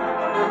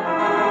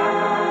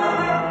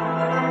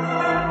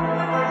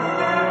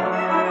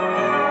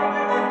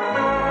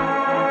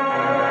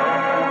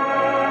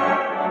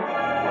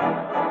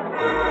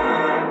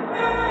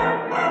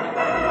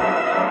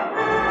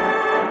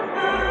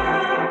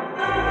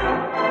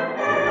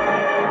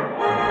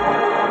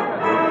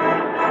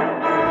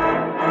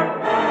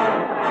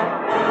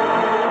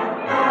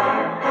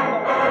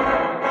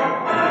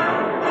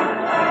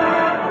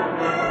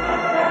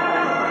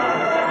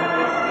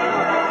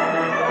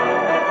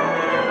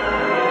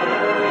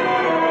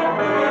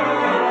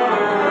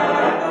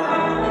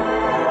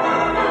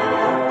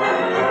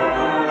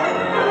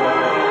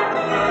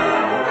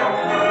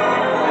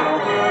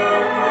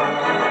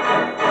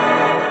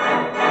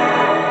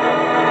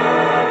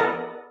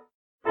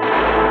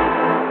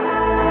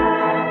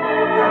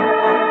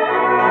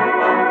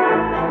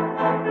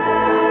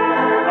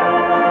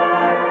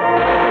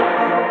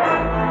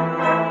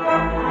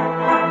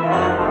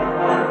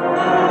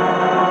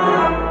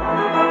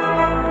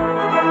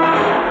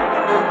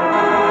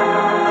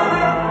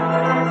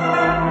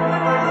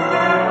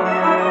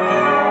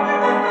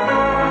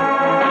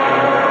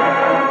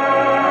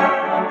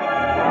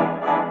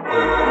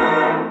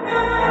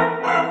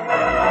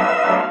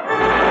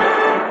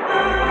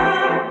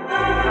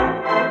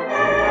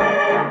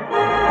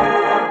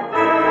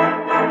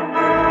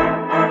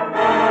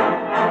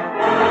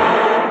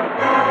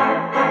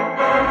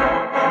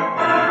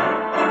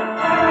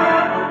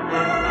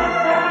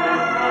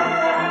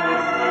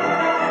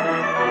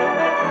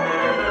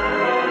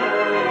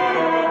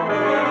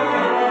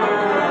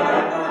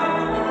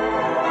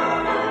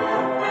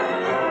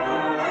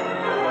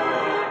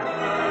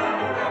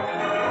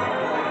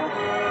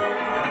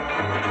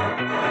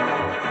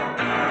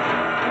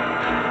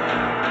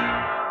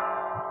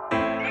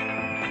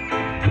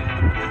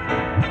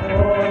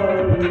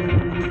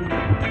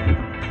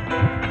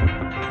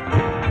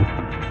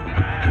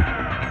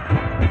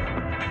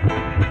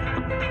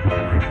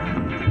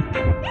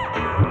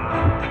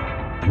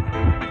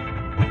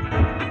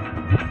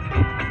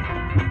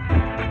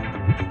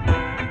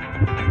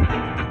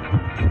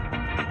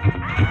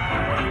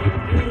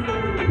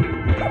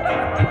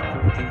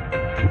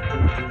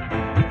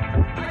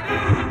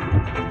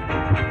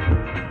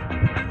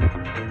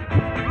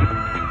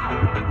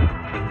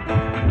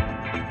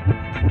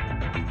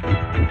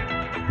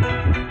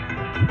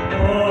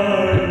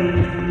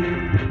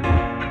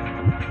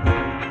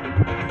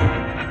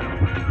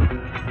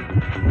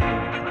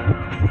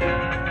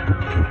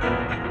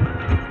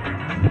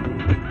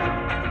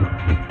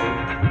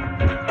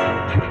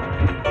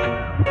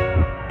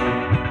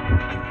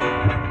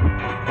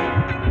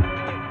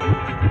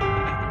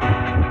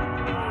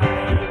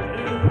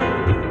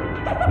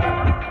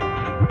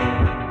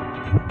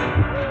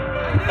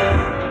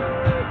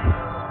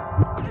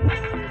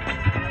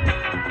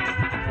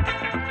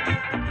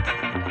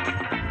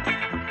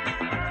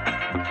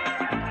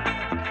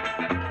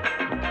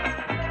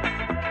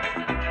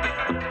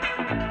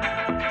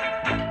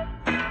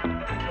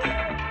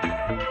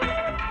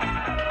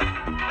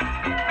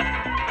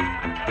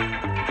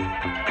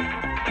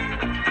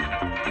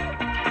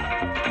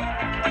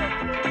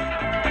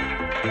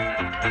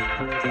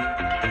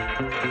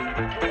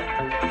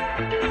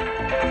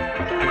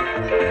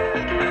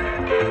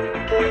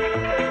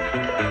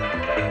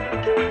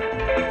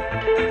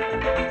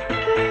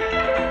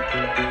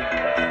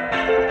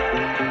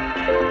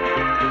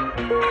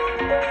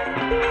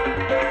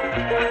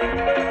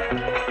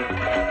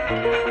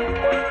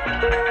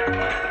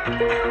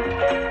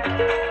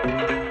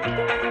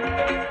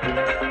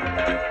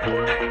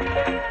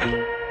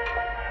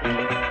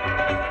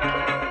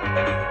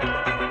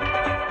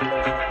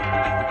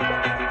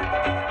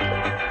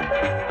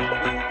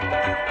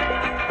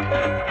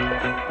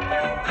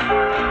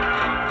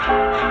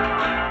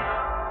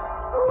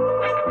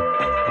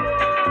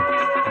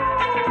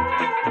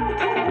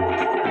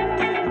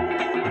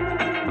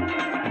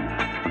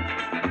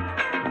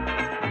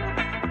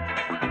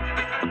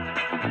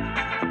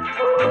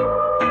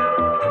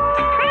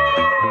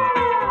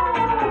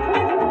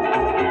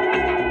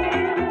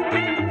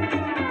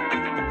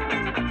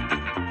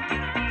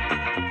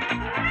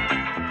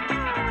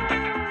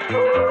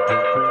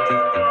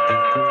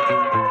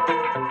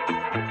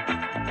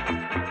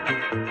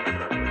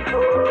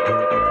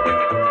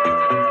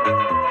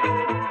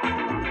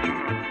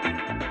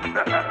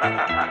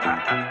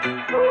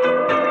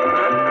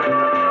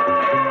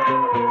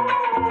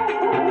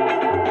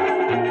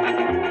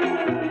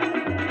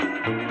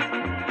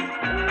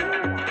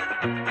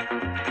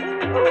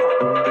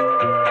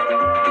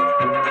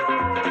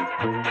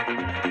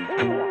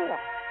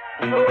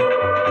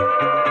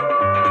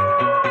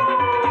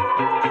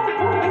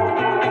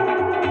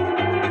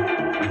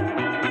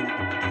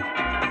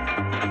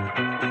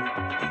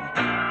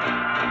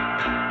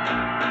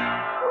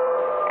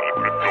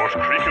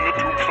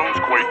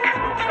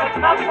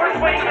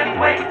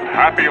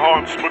 Happy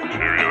haunts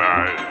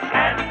materialize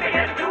and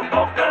begin to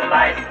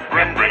vocalize.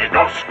 Grim-grinning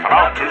ghosts come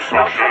out to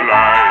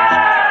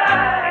socialize.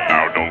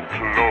 Now don't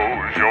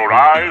close your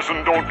eyes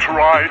and don't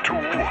try to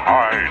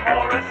hide.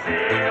 For a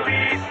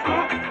silly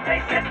spook,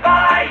 they sit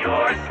by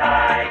your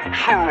side.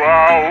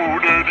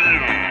 Shrouded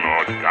in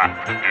a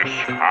daft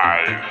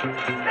disguise,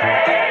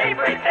 they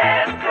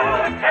pretend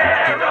to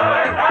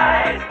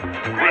terrorize.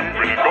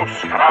 Grim-grinning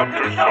ghosts come out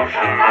to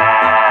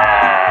socialize.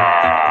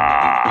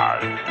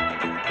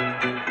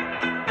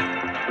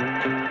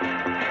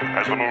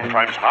 As the moon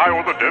climbs high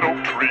o'er the dead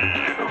oak tree,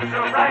 spooks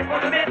arrive for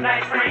the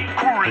midnight spree.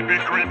 Creepy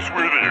creeps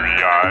with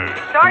eerie eyes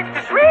Start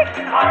to shriek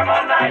and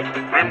harmonize.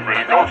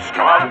 Grim-grinning ghosts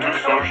come out to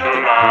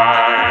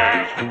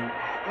socialize.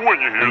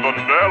 When you hear the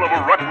knell of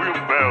a requiem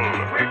bell,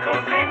 we're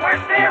closing where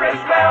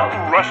spirits dwell.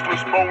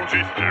 Restless bones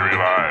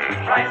etherealize.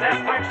 Rise as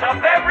spooks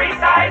of every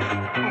size.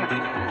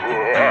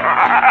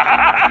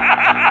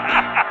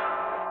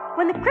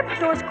 When the crypt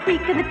doors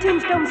creak and the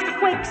tombstones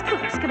quake,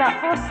 spooks come out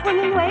for a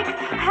swinging wake.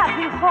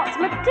 Happy hearts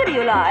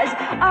materialize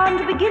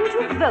and begin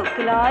to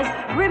vocalize.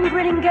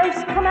 Grim-grinning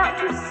ghosts come out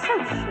to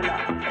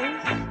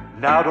socialize.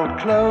 Now don't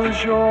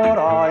close your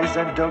eyes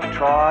and don't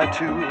try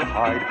to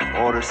hide,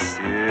 or a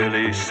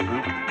silly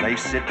spook may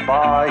sit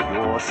by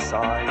your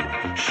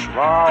side,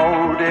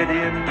 shrouded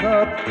in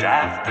a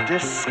daft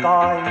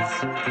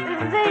disguise.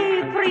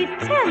 They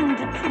pretend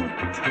to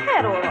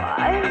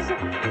terrorize.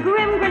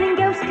 Grim-grinning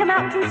ghosts come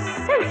out to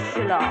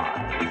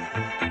socialize.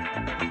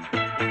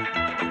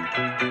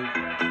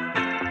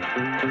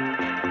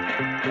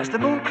 As the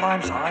moon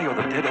climbs high o'er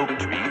the dead oak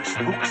tree,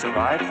 spooks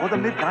arrive for the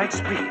midnight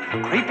spree.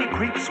 Creepy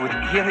creeps with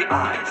eerie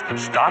eyes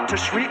start to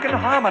shriek and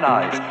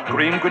harmonize.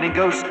 Grim-grinning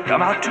ghosts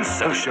come out to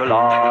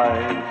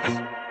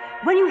socialize.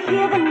 When you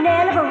hear the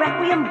knell of a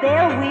requiem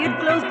bell, weird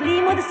glows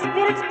gleam where the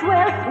spirits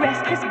dwell.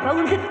 Restless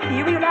bones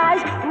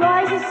etherealize,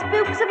 rises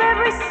spooks of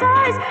every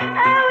size.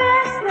 Oh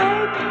yes,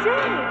 they do.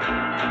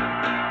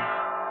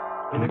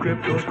 When the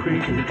crypt doors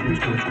creak and the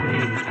tombstones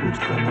quake, spooks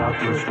come out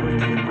for a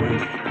swinging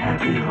wake.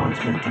 Happy haunts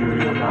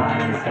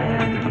materialize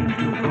and begin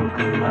to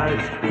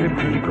vocalize.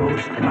 Grim-grinning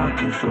ghosts come out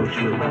to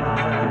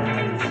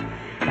socialize.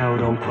 Now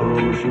don't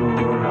close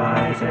your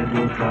eyes and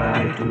don't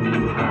try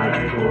to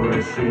hide, or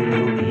a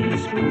silly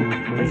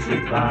spook may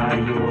sit by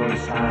your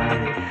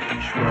side,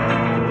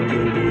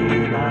 shrouded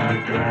in a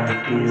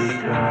daft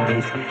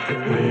disguise.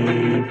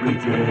 They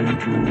pretend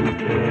to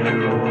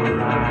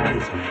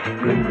terrorize.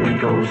 Grim-grinning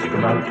ghosts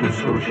come out to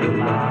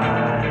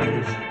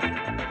socialize.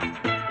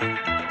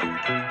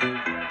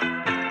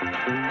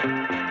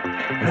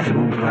 As the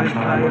moon climbs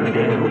high on a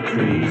dead oak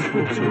tree,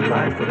 spooks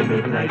arrive for the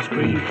midnight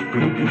spree.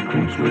 Creepy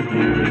creeps with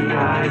eerie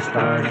eyes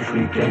start to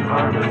shriek and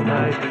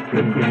harmonize.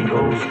 Grim-grinning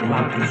ghosts come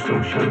out to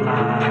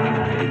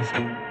socialize.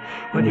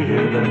 When you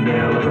hear the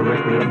knell of a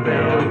requiem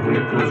bell,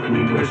 weird glows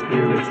gleam where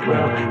spirits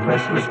dwell.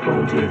 Restless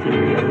bones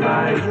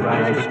etherealize,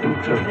 rise as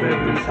spooks of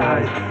every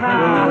size.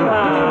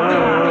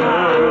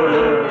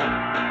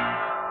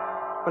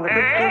 When the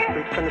crypt doors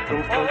creak and the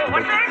tombstones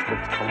quake,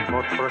 spooks come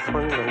out for a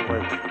swinging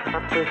wake.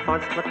 Happy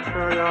haunts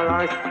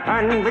materialize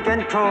and begin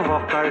to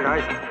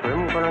vocalize.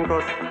 Grim-grinning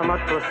ghosts come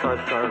out to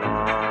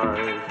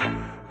socialize.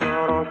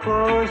 Now don't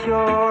close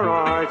your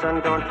eyes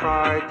and don't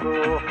try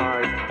to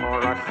hide, or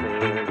a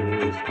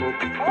silly spook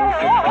will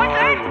sit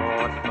by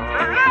your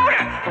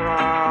side.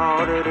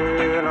 Shrouded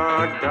in a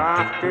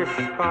daft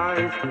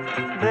disguise,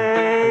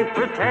 they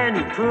pretend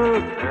to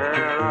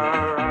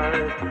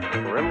terrorize.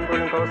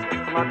 Grim-grinning ghosts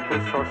come out to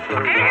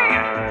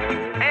socialize.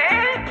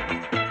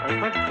 I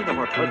can't see the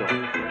word window.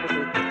 This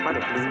is quite a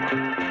piece of art.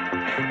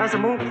 As the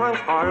moon climbs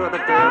high over the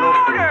dead oak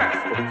tree,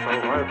 spooks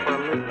arrive for a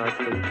midnight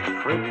spree.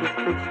 Creepy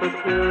creeps with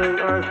eerie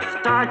eyes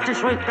start to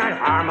shriek and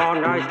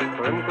harmonize.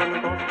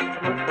 Grim-grinning ghosts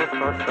come out to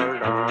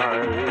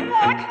socialize.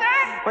 What's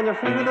that? When you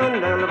feel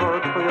the knell of a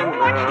requiem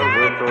bell,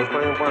 with those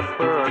playing for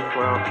spirits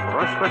dwell.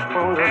 Restless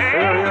bones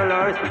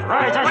etherealize,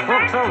 rise as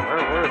spooks of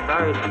every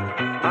size.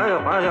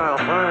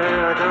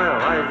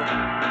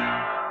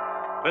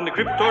 When the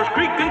crypt doors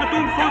creak and the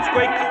tombstones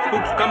quake,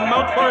 spooks come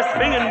out for a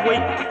swinging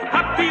wake.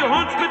 Happy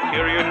haunts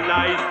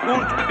materialize,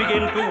 ghouls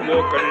begin to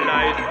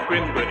vocalize.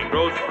 Grim-grinning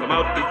ghosts come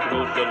out to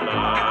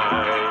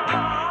socialize.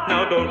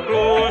 Now don't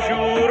close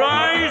your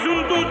eyes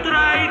and don't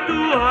try to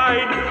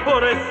hide,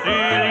 or a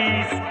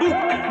silly spook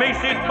may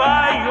sit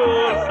by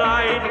your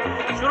side,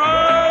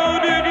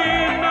 shrouded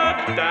in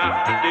a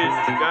daft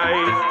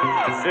disguise.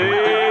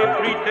 They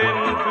pretend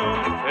to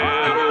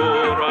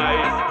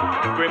terrorize.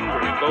 Grim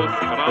grinning ghosts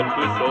come out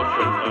to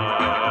socialize.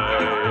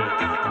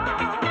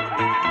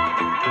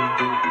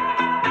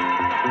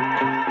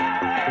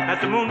 As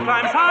the moon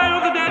climbs high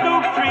over the dead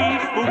oak tree,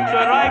 spooks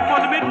arrive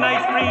for the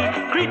midnight spree.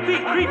 Creepy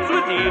creeps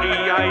with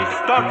eerie eyes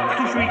start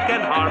to shriek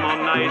and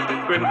harmonize.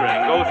 Grim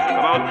grinning ghosts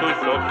come out to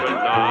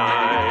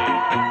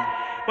socialize.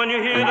 When you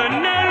hear the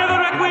knell of the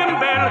requiem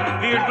bell,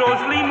 weird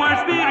grows gleam where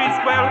spirits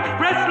dwell.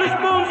 Restless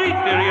bones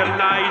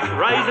etherealize,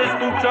 rises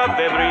spooks of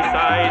every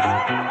size.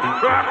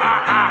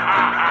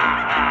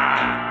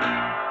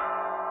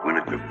 When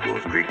a crypt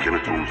goes creak and a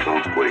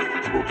tombstone's quake,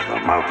 spooks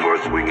come out for a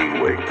swinging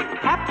wake.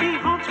 Happy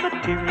haunts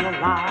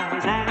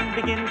materialize and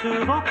begin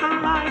to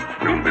vocalize.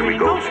 Grim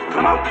ghosts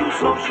come out to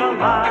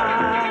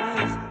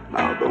socialize.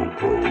 Now don't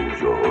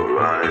close your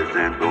eyes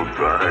and don't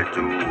try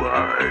to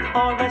hide.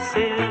 Or a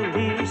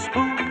silly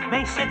spook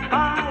may sit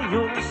by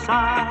your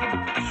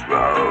side.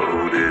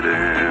 Shrouded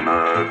in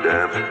a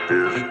death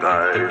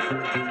disguise.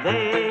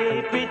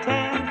 They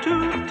pretend to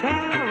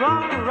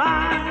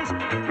terrorize.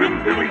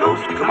 Grim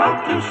ghosts come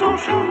out to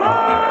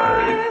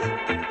socialize.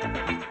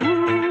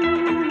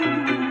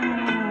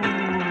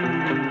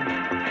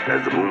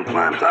 As the moon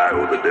climbs high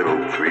over the dead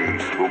oak tree,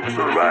 spooks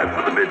arrive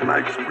for the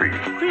midnight spree.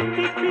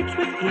 Creepy creeps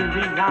with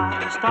eerie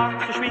eyes start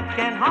to shriek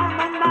and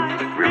harmonize.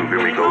 Grim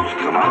ghosts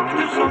come out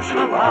to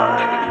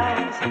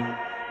socialize.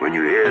 When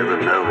you hear the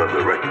knell of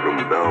the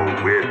requiem bell,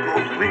 weird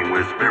ghosts gleam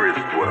where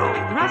spirits dwell.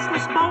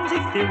 Restless bones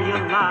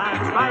etherealize,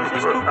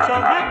 rises spooks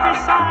of every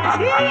size.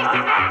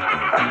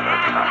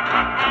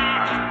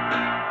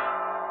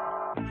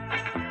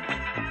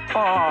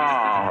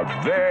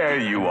 Ah, there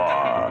you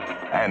are.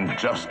 And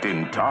just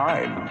in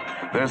time.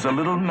 There's a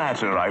little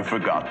matter I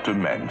forgot to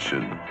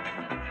mention.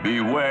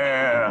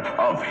 Beware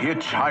of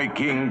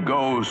hitchhiking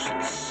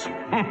ghosts.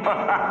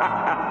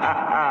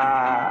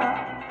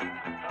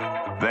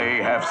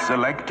 They have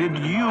selected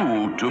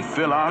you to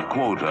fill our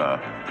quota,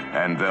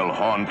 and they'll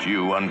haunt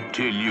you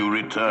until you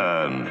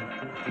return.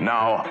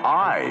 Now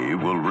I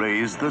will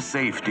raise the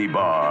safety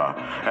bar,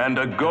 and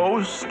a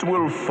ghost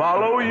will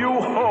follow you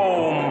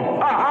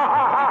home.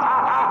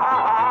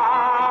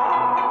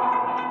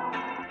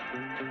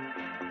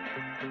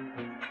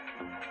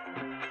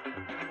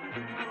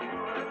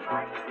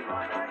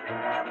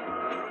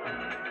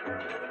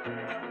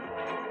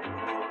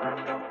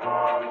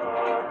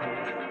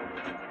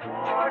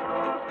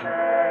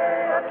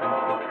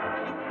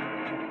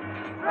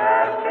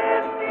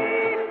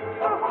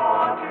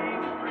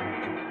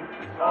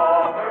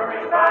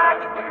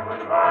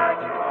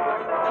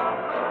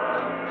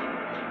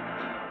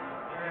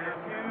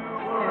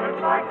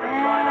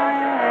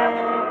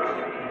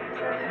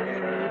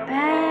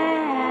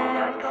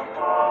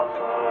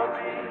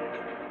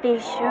 Be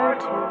sure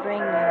to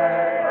bring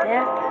your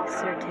death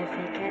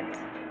certificate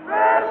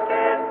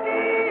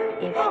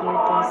if you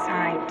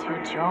decide to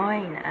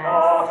join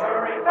us.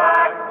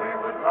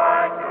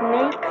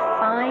 Make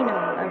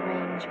final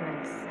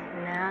arrangements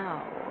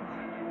now.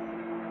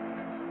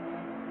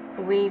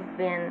 We've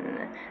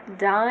been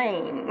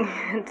dying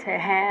to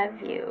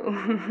have you.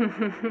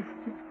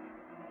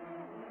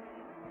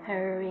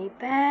 Hurry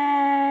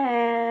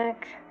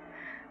back.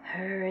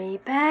 Hurry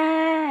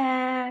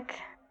back.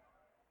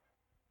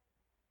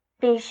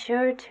 Be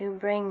sure to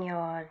bring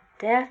your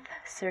death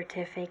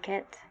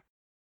certificate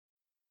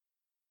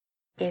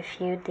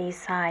if you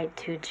decide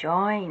to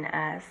join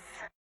us.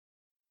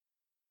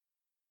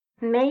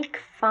 Make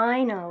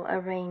final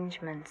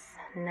arrangements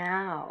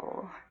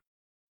now.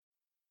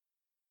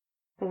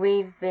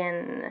 We've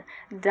been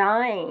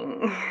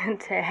dying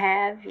to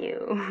have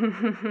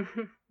you.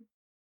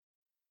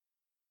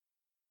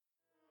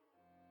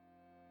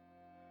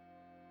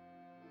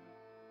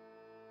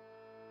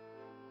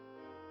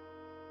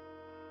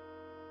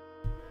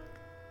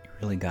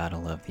 Really gotta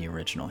love the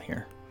original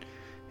here.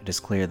 It is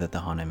clear that the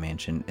Haunted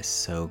Mansion is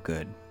so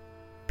good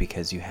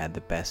because you had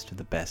the best of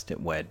the best at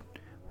WED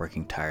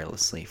working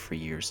tirelessly for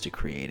years to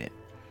create it.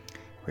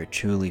 We're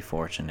truly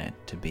fortunate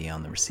to be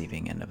on the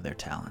receiving end of their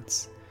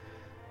talents.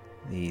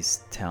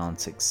 These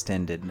talents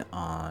extended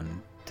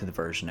on to the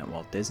version at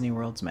Walt Disney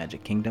World's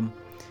Magic Kingdom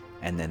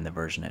and then the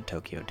version at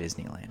Tokyo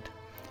Disneyland.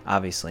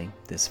 Obviously,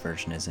 this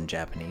version is in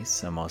Japanese,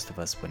 so most of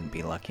us wouldn't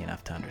be lucky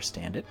enough to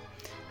understand it.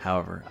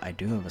 However, I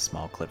do have a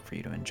small clip for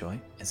you to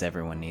enjoy, as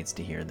everyone needs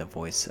to hear the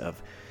voice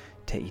of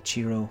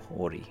Teichiro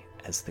Ori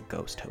as the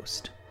ghost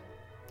host.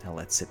 Now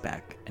let's sit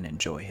back and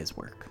enjoy his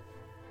work.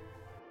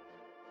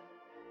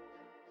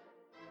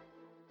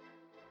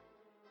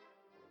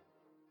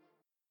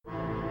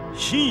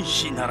紳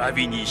士並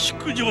びに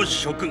淑女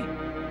諸君、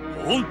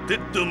ホーンテ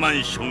ッドマ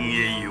ンション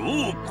へよ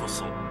うこ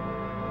そ。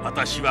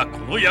私はこ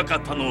の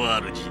館の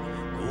主、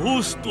ゴ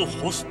ースト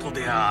ホスト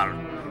である。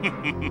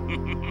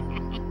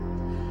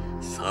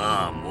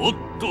さあ、もっ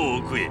と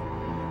奥へ。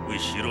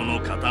後ろの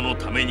方の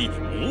ために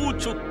もう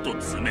ちょっと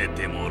詰め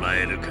てもら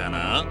えるか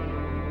な。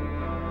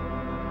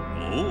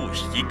もう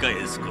引き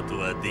返すこと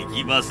はで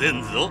きませ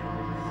んぞ。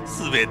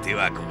すべて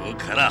はここ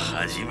から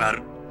始ま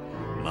る。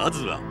ま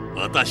ずは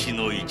私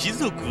の一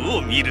族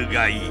を見る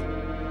がいい。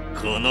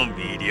この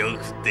魅力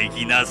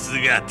的な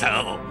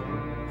姿を、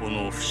こ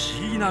の不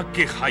思議な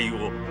気配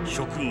を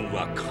諸君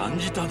は感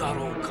じただ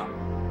ろうか。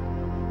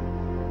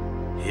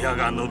部屋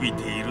が伸び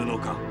ているの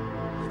か、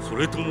そ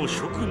れとも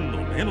諸君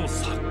の目の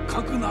錯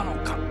覚なの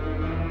か。よ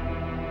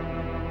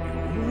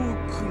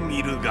ーく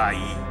見るがいい。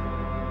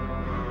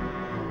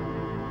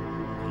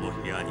この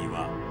部屋に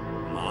は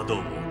窓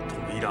も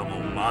扉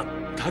も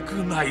全く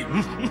ない。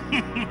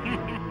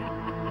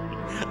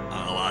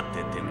慌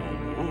てても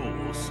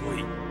もう遅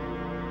い。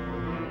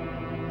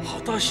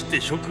果たして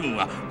諸君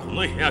はこ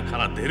の部屋か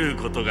ら出る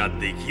ことが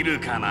できる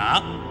か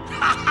な。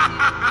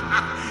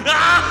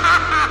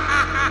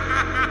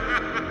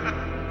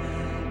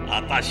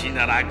私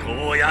なら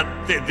こうや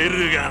って出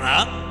るが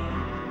な。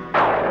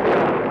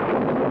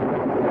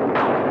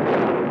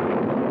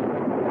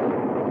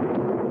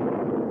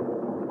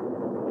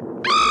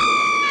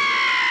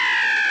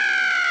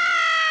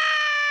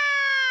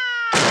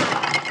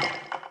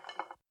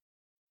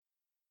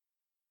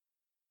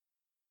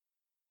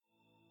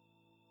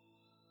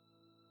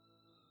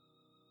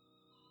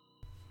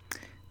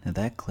Now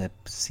that clip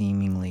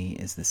seemingly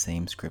is the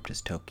same script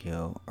as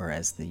Tokyo or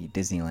as the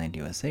Disneyland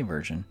USA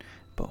version,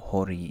 but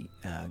Hori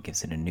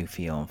gives it a new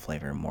feel and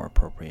flavor more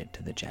appropriate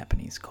to the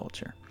Japanese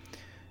culture.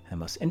 The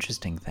most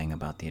interesting thing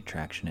about the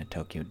attraction at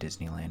Tokyo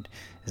Disneyland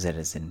is that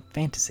it's in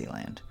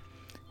Fantasyland.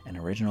 In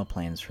original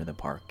plans for the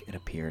park, it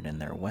appeared in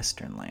their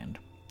Western Land.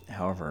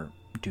 However,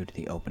 due to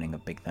the opening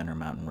of Big Thunder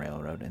Mountain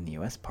Railroad in the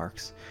US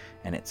parks,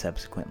 and it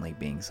subsequently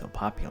being so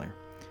popular,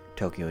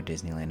 Tokyo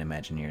Disneyland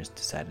Imagineers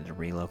decided to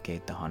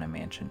relocate the Haunted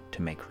Mansion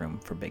to make room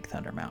for Big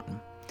Thunder Mountain.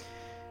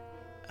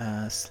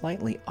 A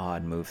slightly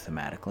odd move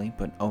thematically,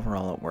 but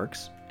overall it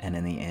works, and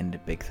in the end,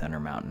 Big Thunder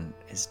Mountain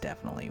is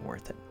definitely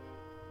worth it.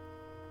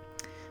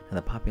 Now,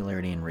 the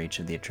popularity and reach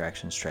of the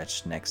attraction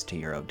stretched next to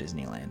Euro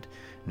Disneyland,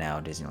 now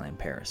Disneyland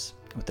Paris,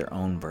 with their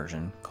own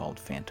version called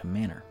Phantom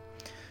Manor.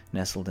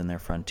 Nestled in their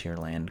frontier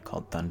land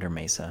called Thunder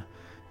Mesa,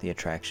 the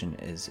attraction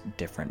is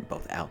different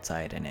both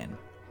outside and in.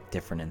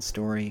 Different in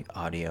story,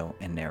 audio,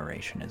 and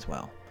narration as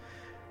well.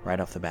 Right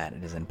off the bat,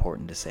 it is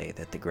important to say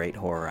that the great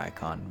horror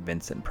icon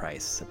Vincent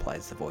Price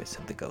supplies the voice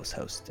of the ghost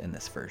host in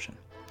this version.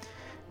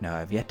 Now,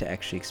 I've yet to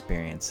actually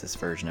experience this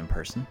version in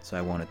person, so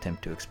I won't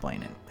attempt to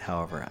explain it.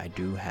 However, I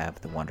do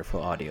have the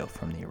wonderful audio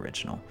from the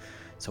original,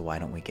 so why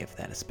don't we give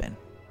that a spin?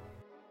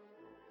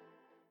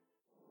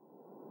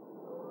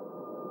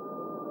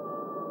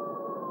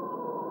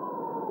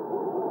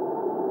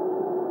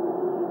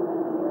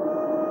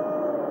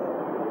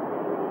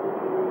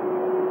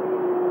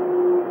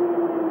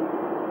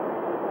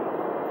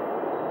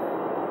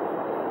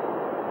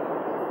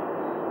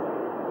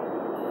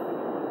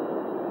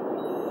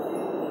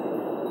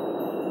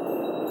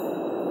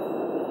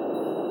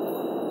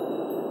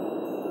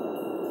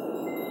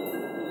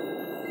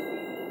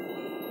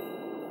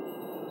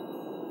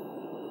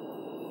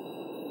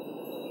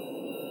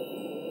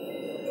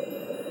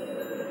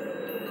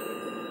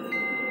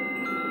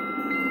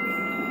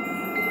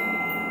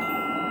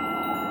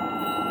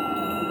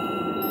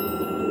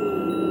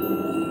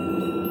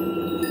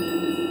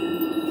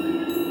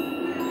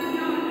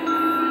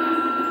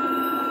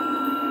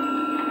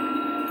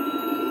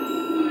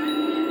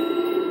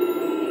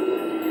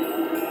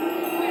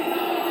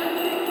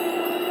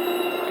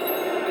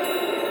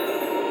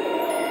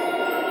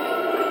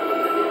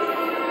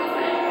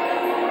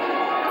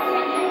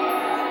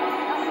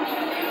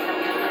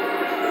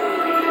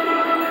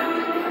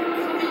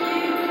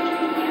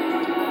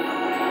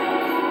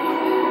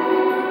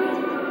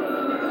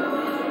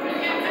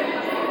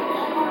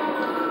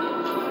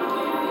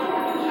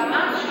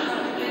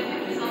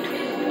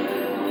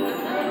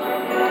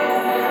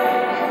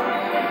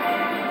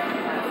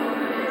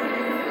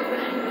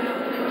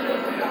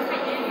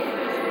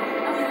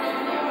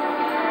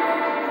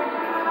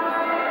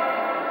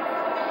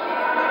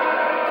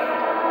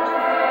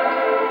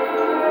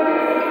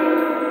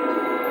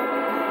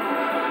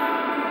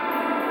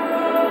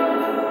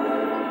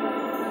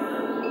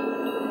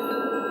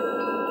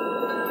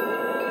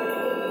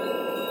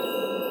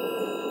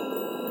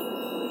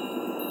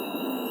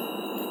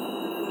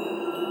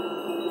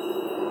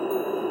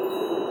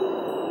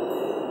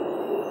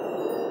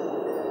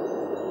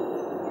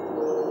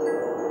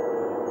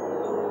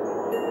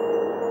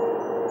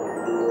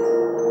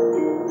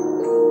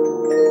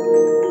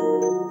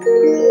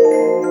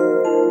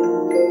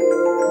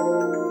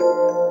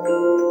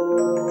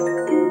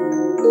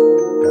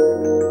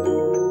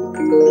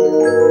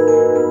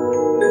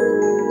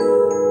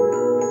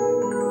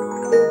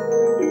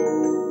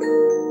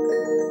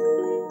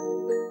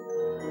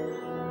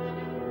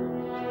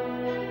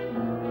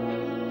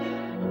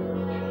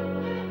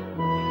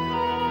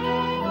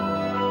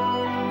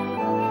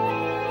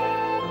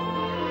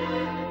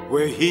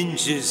 Where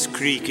hinges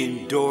creak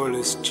in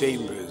doorless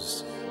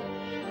chambers,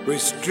 where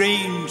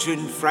strange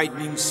and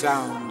frightening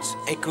sounds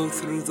echo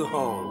through the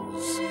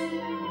halls,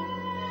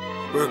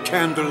 where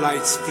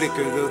candlelights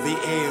flicker though the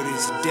air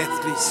is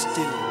deathly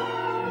still.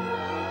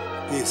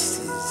 This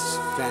is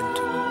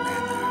Phantom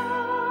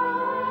Manor.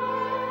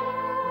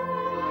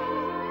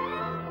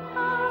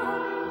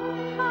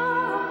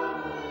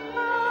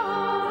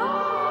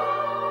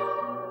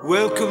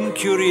 Welcome,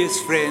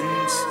 curious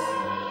friends.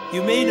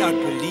 You may not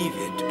believe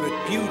it,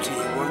 but beauty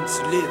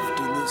once lived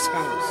in this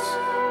house.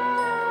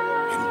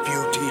 And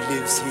beauty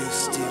lives here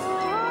still.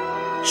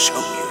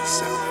 Show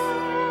yourself.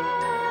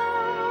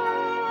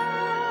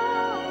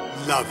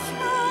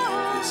 Lovely,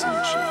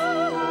 isn't she?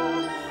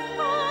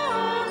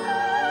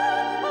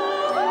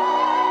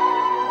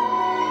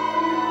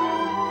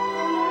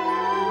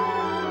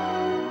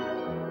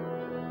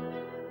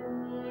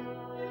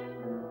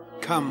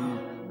 Come,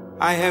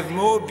 I have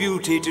more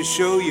beauty to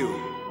show you.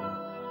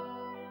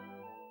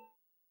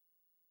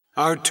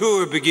 Our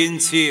tour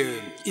begins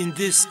here, in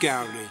this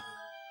gallery,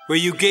 where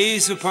you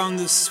gaze upon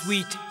the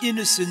sweet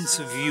innocence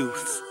of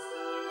youth.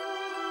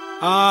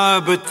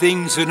 Ah, but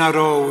things are not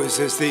always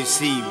as they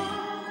seem.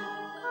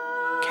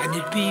 Can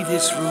it be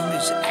this room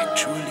is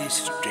actually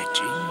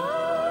stretching?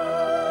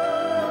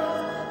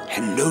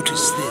 And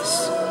notice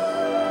this.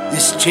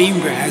 This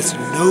chamber has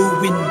no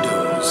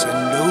windows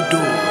and no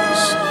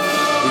doors,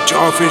 which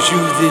offers you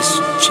this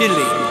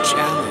chilling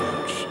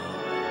challenge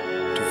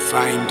to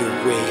find a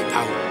way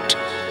out.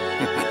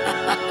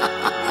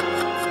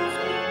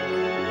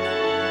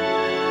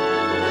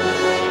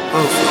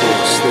 Of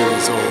course, there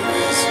is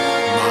always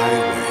my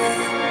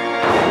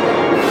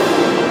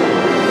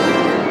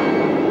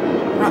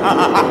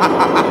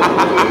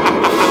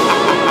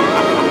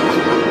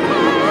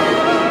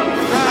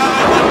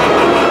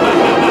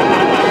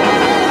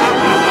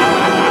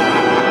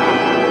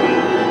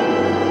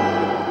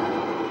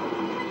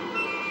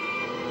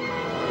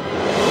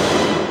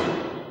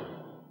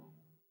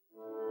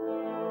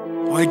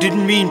I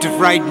didn't mean to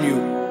frighten you.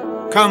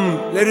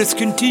 Come, let us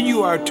continue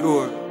our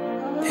tour.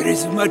 There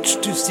is much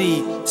to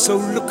see, so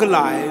look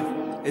alive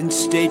and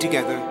stay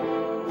together.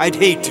 I'd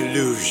hate to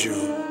lose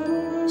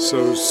you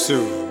so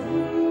soon.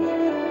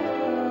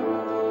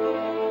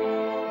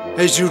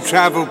 As you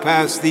travel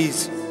past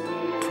these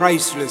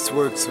priceless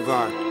works of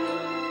art,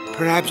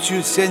 perhaps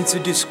you sense a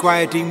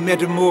disquieting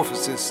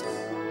metamorphosis.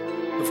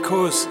 Of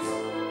course,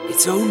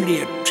 it's only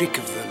a trick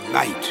of the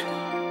light.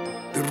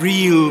 The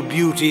real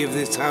beauty of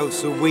this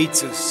house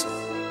awaits us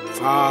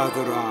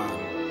farther on.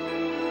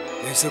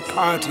 There's a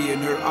party in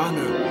her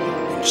honor,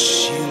 and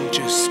she'll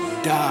just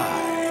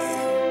die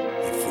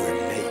if we're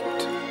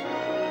late.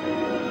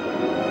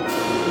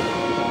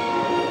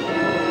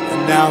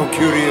 And now,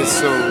 curious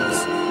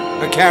souls,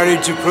 a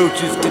carriage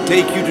approaches to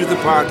take you to the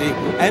party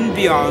and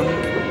beyond.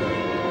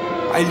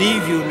 I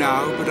leave you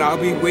now, but I'll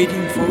be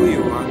waiting for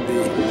you on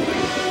the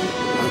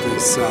other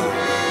side.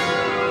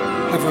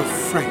 Have a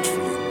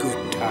frightfully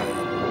good time.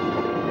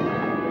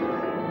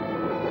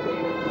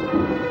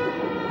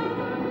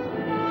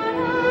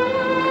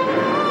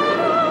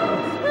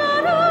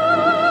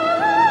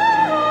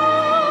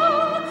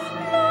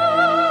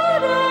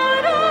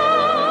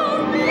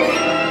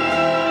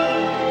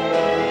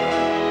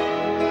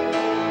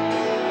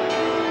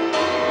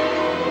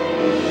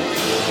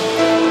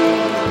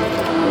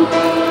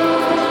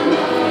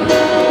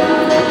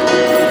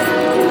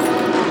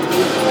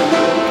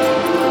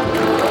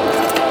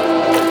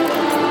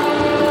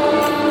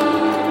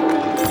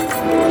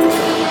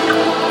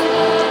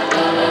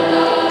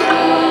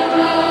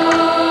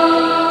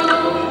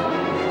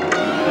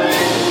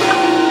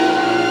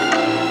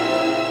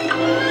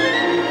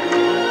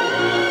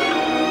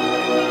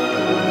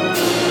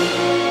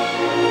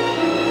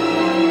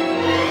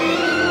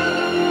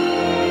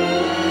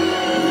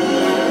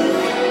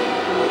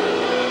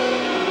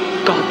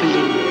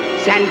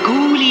 and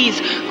ghoulies,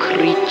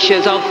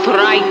 creatures of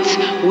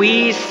fright,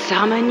 we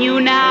summon you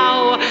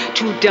now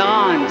to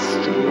dance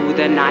through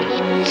the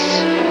night.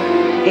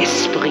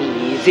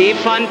 Esprits et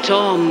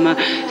fantômes,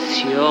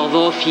 sur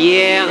vos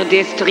fiers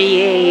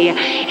destriers,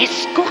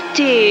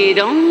 escortez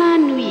dans la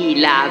nuit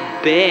la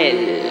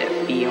belle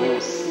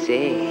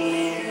fiancée.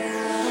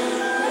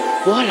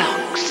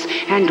 Warlocks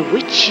and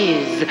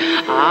witches,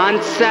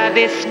 answer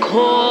this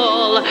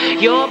call.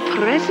 Your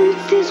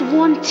presence is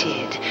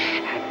wanted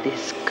at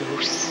this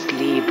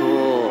ghostly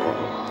ball.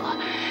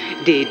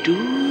 Des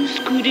 12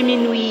 coups de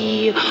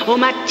minuit aux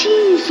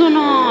matines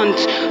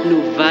sonnantes,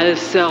 nous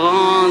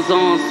valserons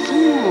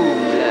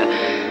ensemble,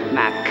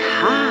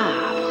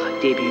 macabre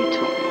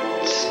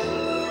débutante.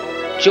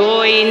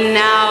 Join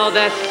now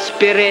the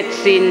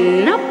spirits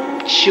in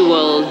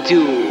nuptial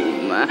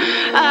doom,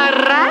 a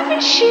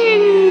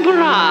ravishing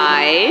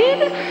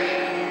bride,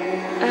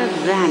 a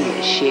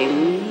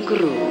vanishing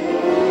groom.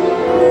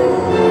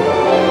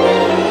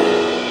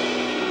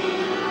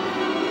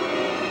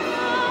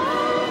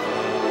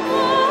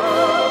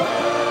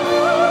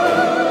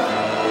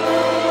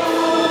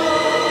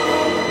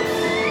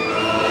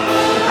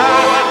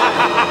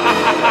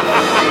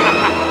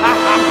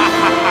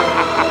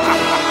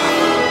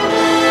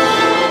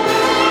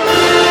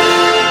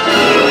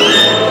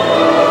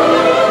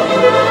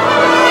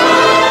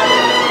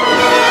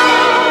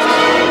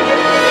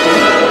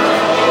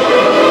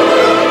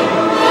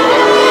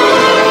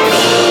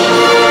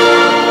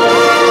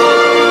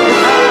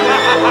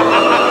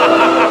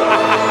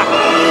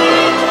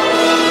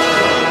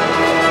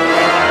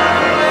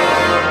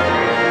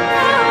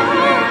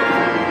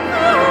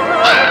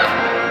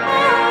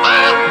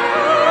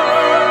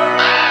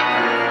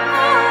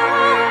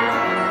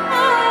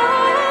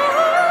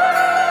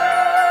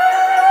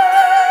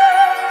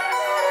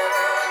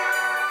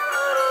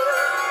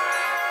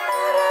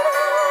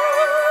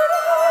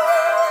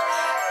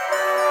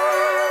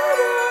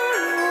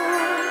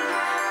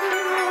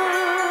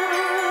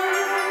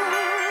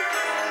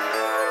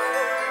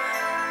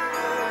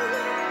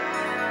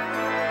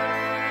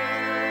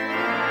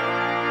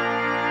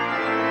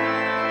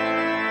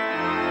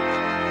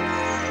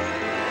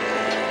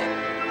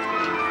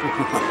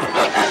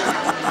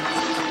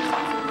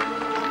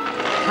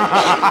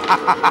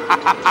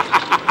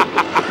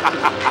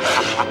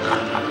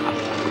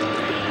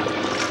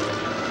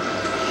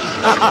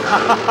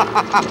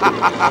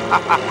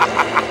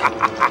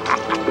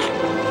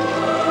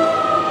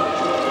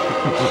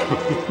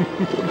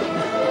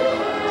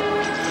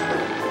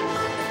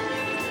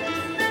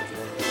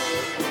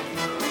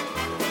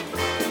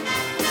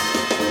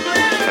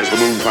 As the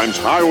moon climbs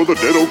high o'er the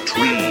dead oak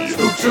tree,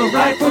 Spooks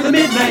arrive for the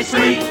midnight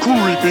spree.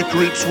 Creepy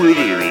creeps with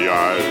eerie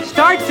eyes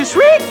Start to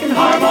shriek and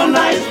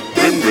harmonize.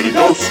 Grim gritty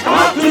ghosts come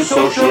out to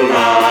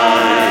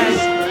socialize.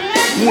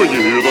 When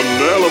you hear the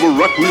knell of a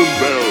requiem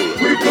bell,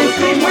 We're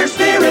ghosting where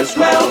spirits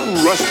dwell.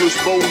 restless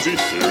bones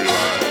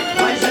etherealize.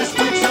 Rise as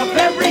spooks of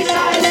every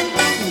size.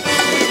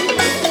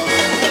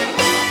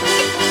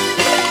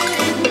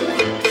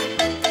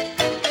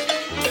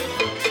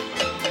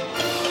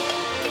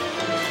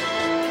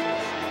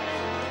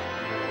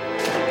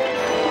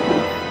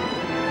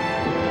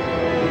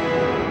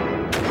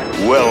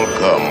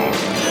 Welcome,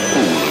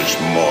 foolish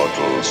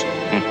mortals.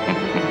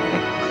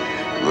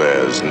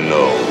 There's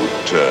no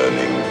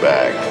turning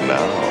back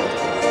now.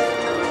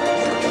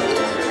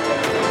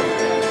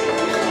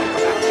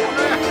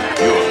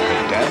 You're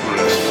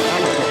cadaverous.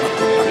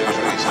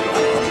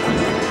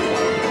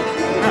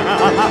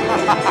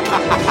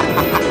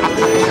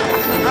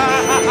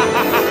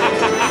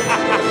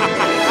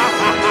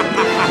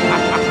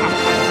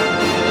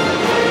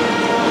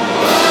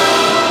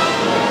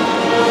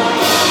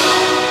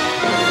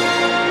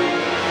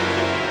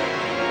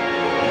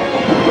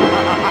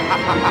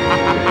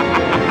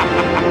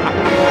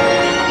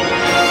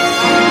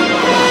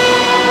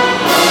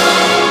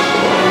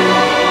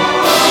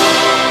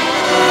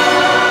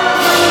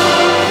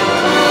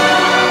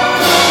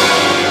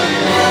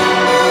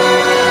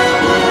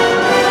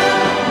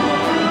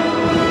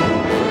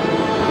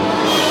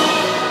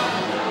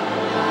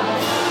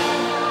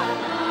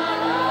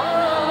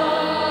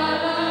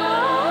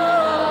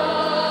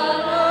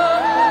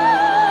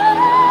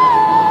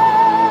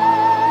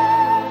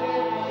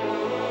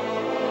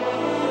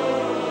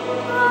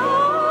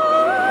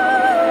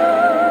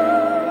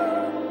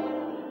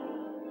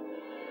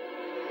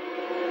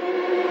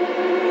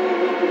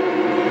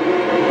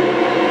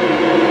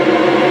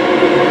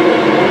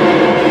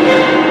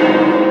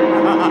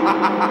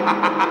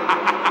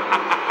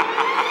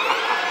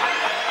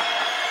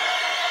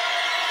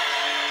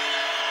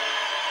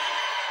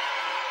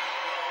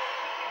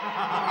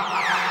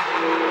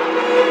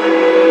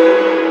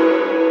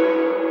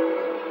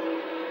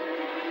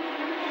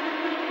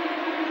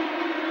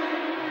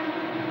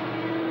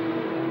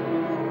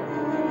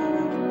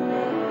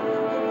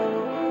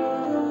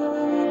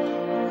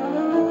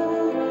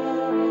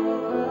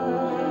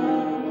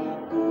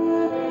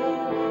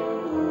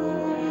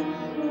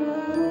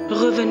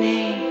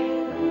 Revenez,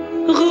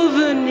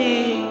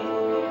 revenez,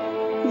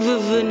 vous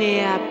venez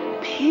à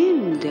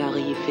peine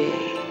d'arriver,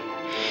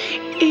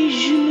 et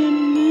je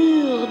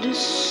murmure de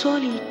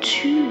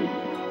solitude.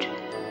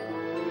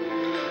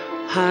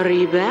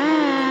 Hurry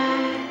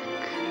back,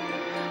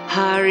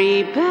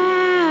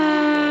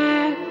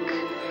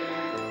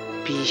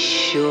 be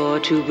sure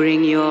to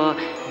bring your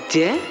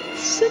death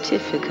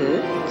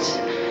certificate.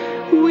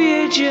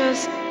 We're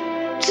just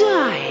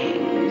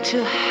dying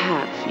to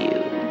have you.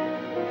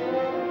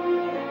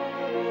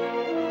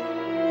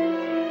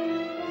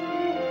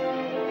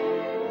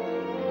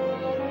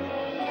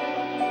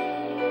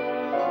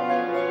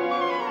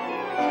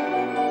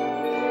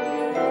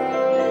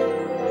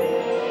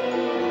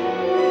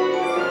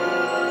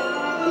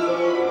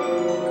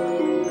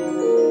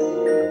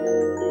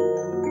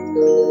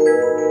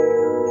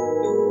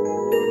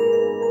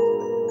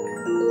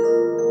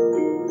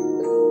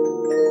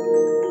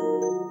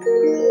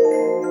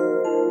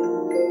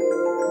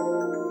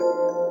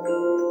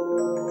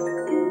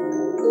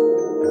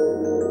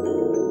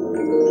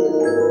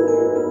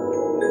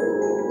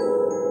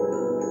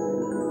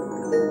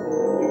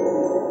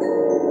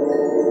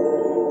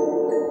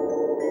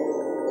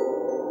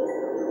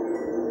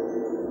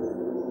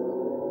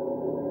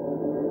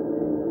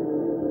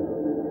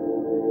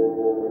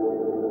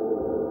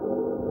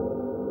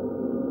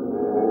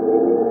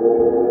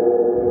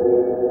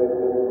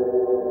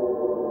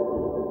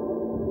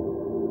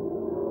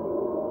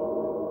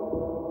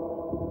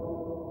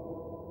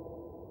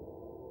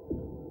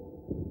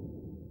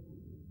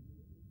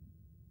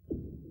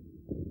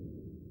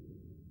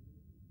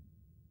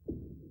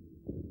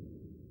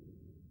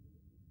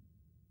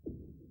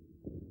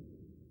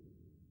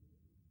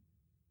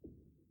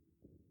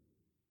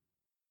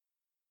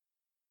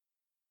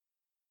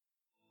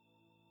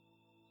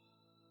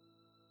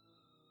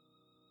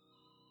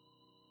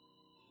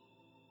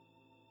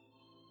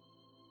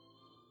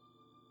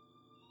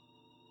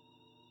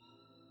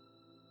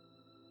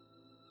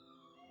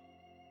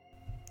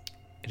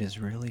 It is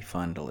really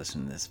fun to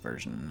listen to this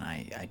version, and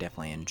I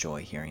definitely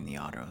enjoy hearing the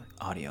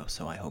audio,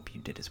 so I hope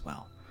you did as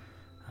well.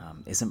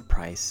 Isn't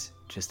Price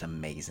just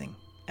amazing?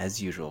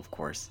 As usual, of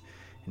course,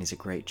 and he's a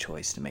great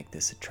choice to make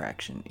this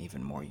attraction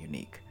even more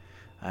unique.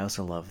 I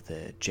also love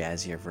the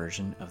jazzier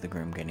version of The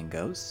Grim Grinning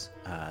Ghosts.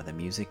 The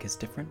music is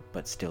different,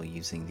 but still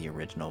using the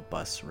original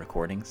bus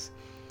recordings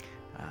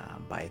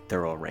by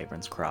Thurl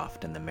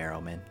Ravenscroft and the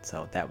Merrowmen,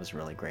 so that was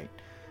really great.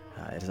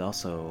 It is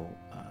also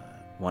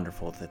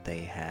wonderful that they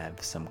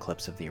have some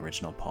clips of the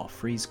original Paul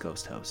Frees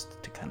Ghost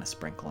Host to kind of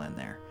sprinkle in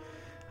there.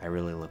 I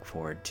really look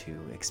forward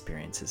to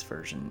experience his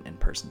version in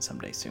person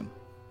someday soon.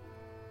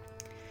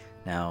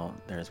 Now,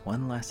 there's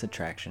one last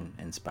attraction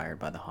inspired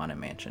by the Haunted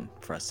Mansion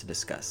for us to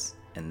discuss,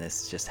 and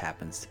this just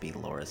happens to be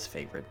Laura's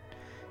favorite,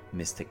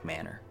 Mystic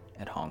Manor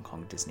at Hong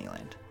Kong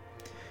Disneyland.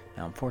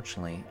 Now,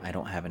 unfortunately, I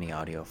don't have any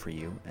audio for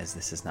you as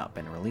this has not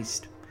been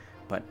released,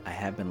 but I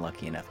have been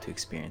lucky enough to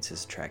experience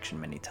this attraction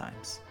many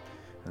times.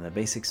 And the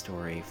basic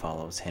story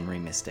follows Henry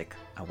Mystic,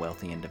 a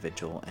wealthy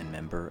individual and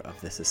member of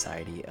the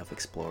Society of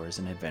Explorers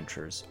and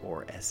Adventurers,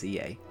 or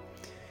SEA,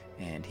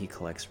 and he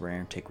collects rare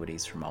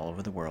antiquities from all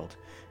over the world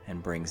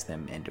and brings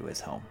them into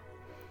his home.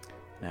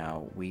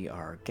 Now, we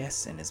are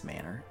guests in his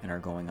manor and are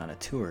going on a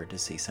tour to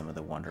see some of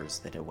the wonders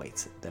that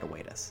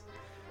await us.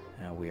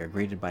 Now, we are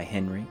greeted by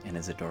Henry and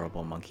his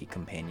adorable monkey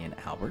companion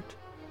Albert.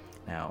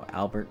 Now,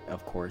 Albert,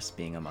 of course,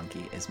 being a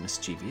monkey, is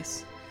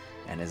mischievous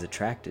and is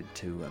attracted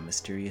to a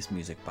mysterious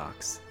music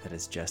box that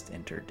has just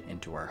entered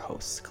into our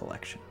host's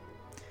collection.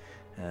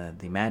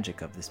 The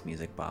magic of this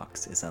music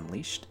box is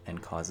unleashed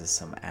and causes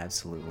some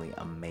absolutely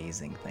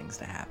amazing things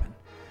to happen.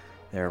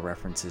 There are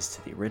references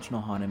to the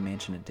original Haunted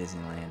Mansion at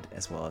Disneyland,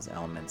 as well as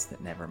elements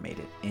that never made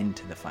it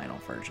into the final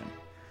version.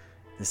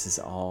 This is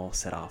all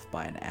set off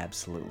by an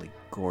absolutely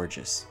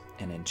gorgeous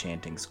and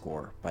enchanting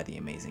score by the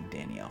amazing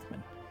Danny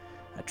Elfman.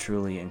 A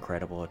truly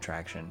incredible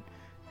attraction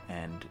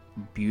and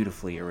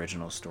beautifully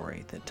original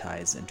story that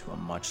ties into a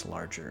much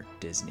larger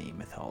Disney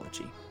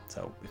mythology.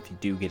 So if you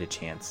do get a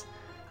chance,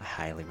 I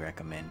highly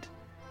recommend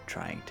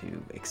trying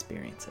to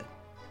experience it.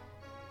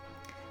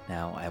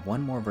 Now, I have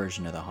one more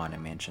version of the Haunted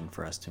Mansion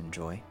for us to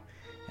enjoy,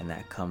 and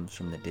that comes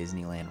from the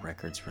Disneyland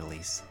Records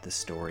release, The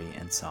Story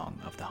and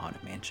Song of the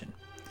Haunted Mansion.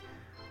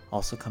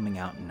 Also coming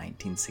out in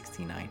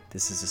 1969,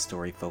 this is a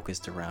story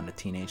focused around a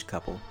teenage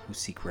couple who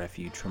seek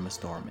refuge from a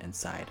storm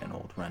inside an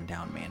old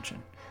rundown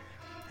mansion.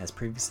 As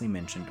previously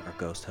mentioned, our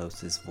ghost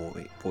host is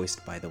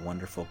voiced by the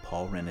wonderful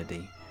Paul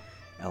Renedy.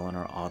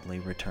 Eleanor Audley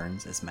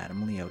returns as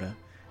Madame Leota,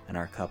 and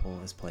our couple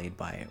is played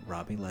by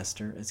Robbie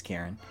Lester as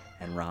Karen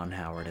and Ron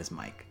Howard as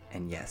Mike.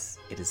 And yes,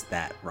 it is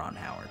that Ron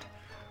Howard.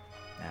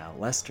 Now,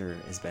 Lester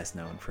is best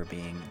known for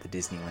being the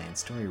Disneyland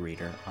story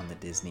reader on the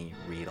Disney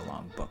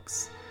Read-Along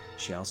books.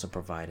 She also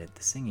provided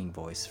the singing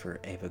voice for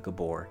Eva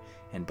Gabor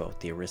in both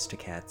the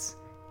Aristocats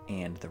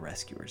and the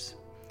Rescuers.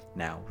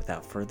 Now,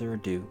 without further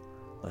ado,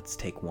 let's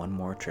take one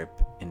more trip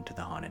into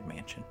the Haunted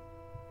Mansion.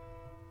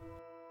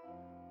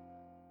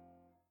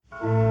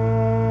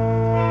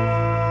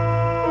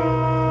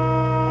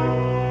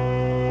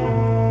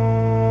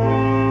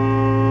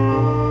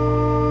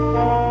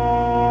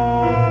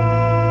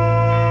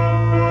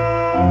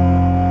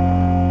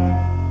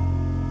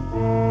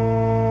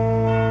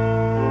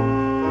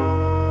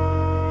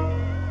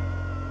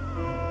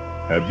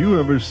 Have you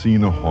ever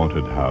seen a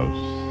haunted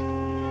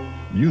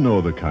house? You know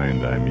the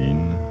kind I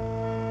mean.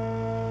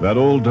 That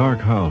old dark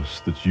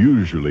house that's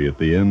usually at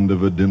the end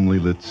of a dimly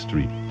lit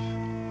street.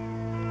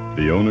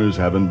 The owners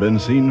haven't been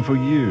seen for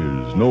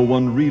years. No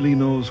one really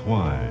knows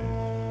why.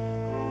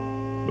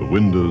 The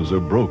windows are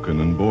broken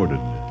and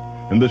boarded,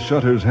 and the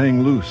shutters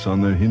hang loose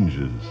on their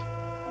hinges.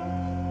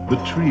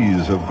 The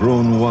trees have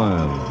grown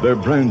wild. Their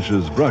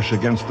branches brush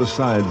against the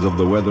sides of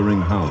the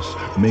weathering house,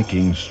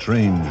 making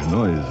strange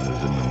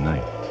noises in the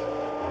night.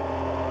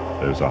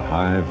 There's a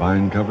high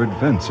vine-covered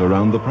fence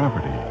around the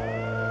property.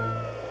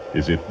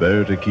 Is it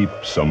there to keep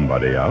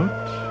somebody out?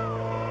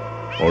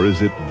 Or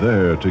is it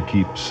there to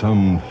keep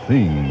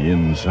something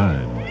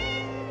inside?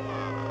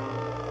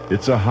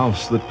 It's a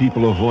house that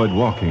people avoid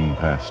walking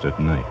past at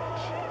night.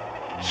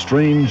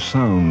 Strange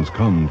sounds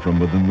come from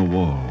within the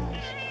walls.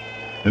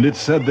 And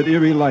it's said that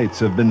eerie lights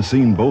have been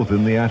seen both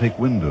in the attic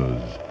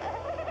windows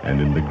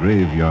and in the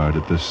graveyard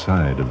at the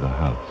side of the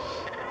house.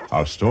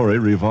 Our story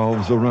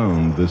revolves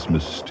around this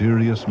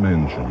mysterious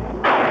mansion.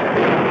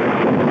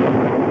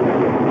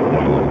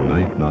 One long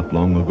night not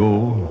long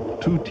ago,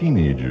 two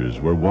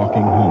teenagers were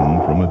walking home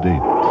from a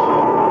date.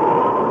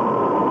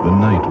 The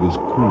night was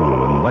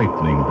cool and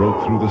lightning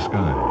broke through the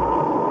sky.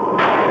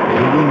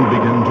 The wind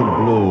began to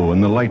blow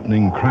and the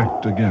lightning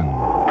cracked again.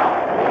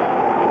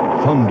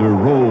 Thunder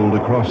rolled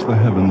across the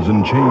heavens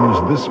and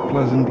changed this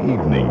pleasant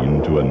evening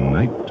into a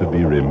night to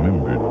be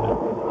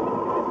remembered.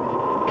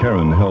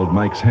 Karen held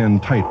Mike's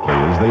hand tightly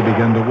as they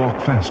began to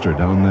walk faster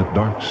down that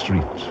dark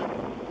street.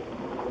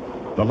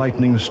 The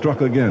lightning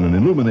struck again and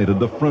illuminated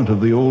the front of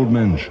the old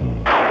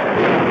mansion.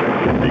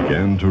 It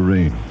began to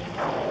rain.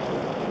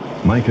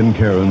 Mike and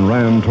Karen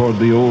ran toward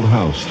the old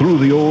house, through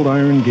the old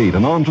iron gate,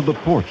 and onto the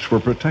porch for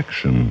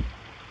protection.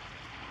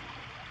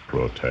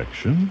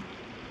 Protection?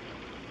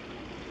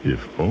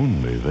 If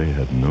only they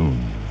had known.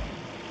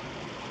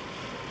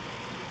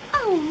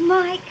 Oh,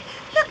 Mike,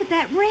 look at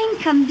that rain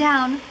come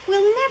down.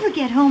 We'll never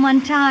get home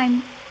on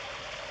time.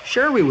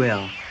 Sure we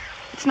will.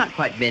 It's not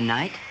quite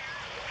midnight.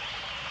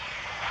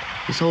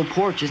 This old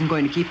porch isn't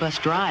going to keep us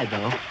dry,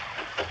 though.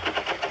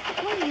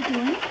 What are you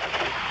doing?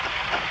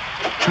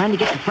 Trying to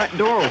get the front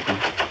door open.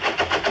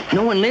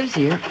 No one lives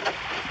here.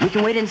 We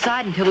can wait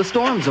inside until the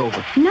storm's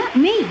over. Not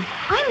me.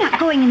 I'm not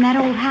going in that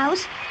old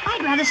house.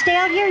 I'd rather stay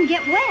out here and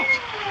get wet.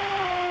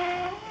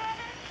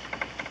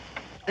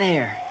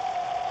 There.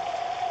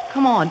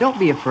 Come on, don't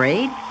be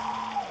afraid.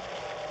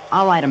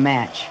 I'll light a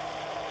match.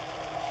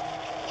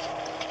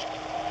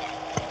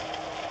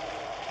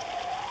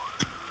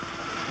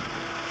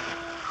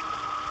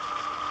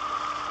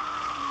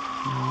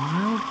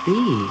 Well,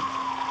 be.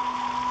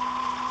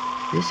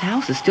 This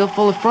house is still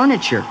full of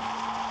furniture.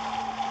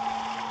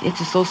 It's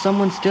as though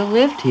someone still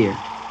lived here.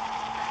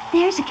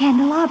 There's a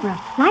candelabra.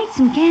 Light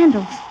some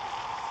candles.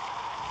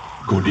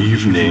 Good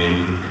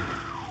evening.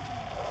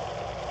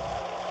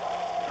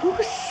 Who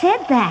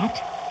said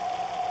that?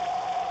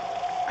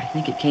 I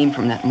think it came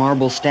from that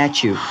marble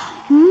statue.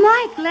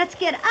 Mike, let's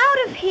get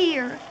out of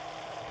here.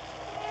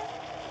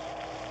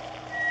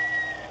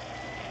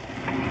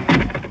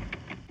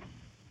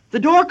 The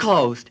door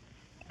closed.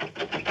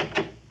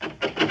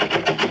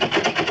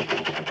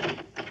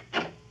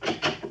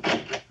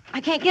 I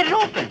can't get it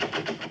open.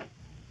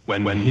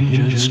 When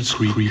hinges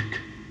creak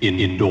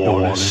in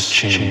doorless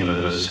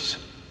chambers,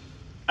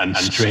 and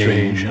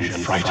strange and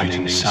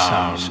frightening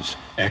sounds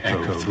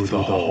echo through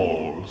the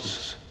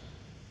halls,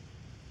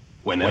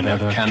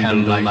 whenever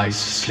candle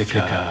lights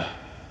flicker,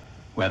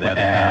 where the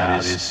air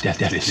is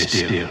deathly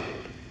still,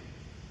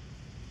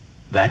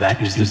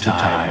 that is the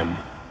time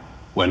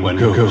when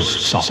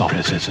ghosts are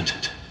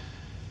present,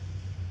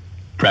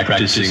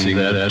 practicing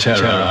their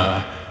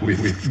terror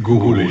with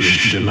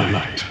ghoulish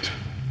delight.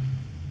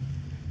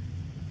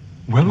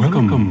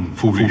 Welcome,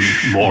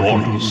 foolish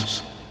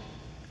mortals,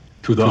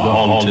 to the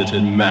haunted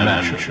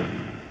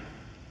mansion.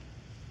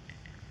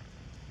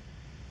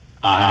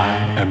 I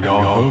am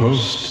your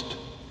host,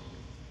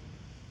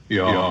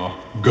 your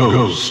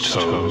ghost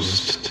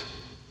host.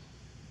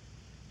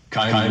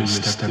 Kindly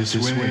step this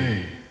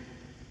way.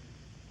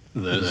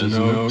 There's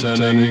no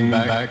turning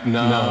back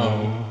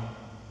now.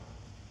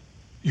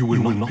 You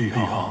will not be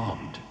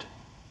harmed,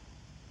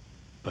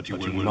 but you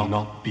will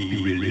not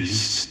be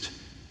released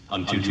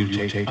until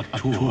you take a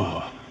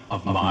tour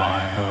of my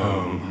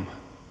home.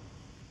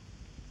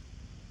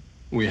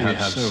 We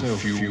have so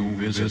few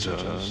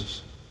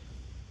visitors.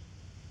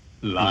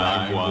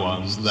 Live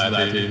ones, that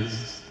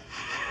is.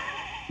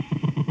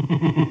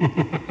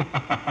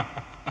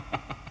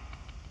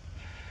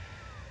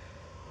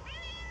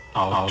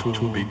 Our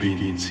tour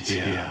begins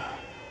here,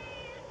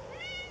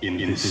 in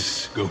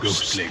this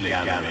ghostly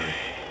gallery.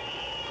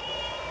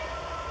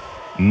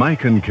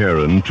 Mike and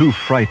Karen, too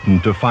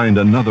frightened to find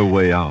another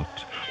way out,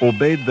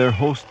 obeyed their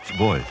host's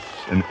voice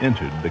and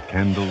entered the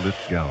candlelit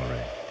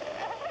gallery.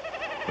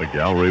 The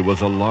gallery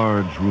was a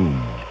large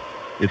room.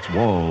 Its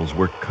walls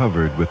were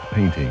covered with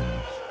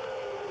paintings.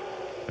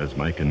 As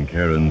Mike and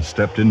Karen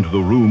stepped into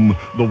the room,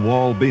 the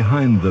wall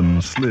behind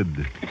them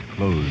slid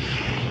closed.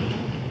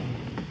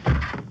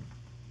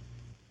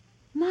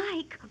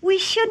 Mike, we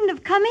shouldn't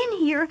have come in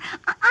here.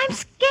 I'm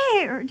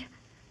scared.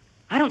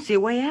 I don't see a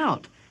way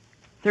out.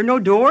 There are no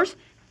doors,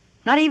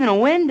 not even a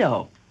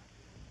window.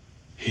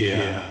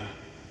 Here,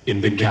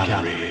 in the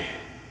gallery,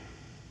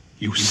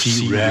 you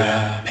see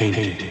rare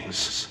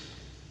paintings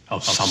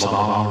of some of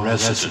our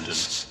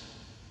residents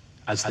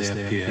as they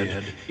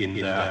appeared in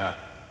their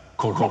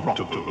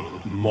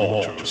corruptible,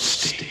 mortal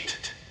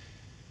state.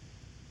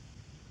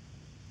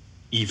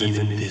 Even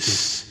in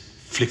this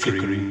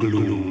flickering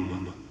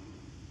gloom,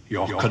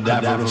 your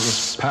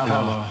cadaverous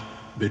pallor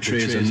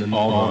betrays an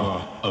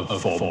aura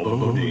of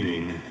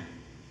foreboding.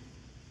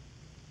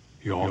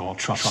 Your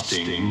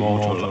trusting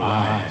mortal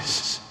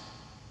eyes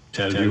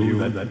tell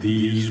you that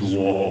these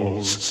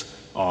walls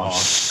are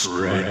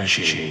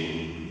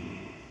stretching.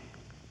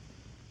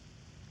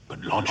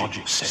 But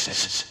logic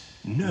says,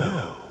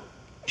 no,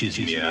 'tis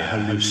mere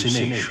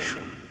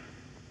hallucination.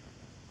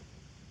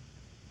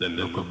 Then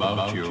look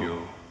about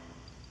you,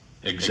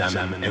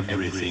 examine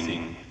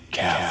everything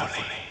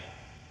carefully.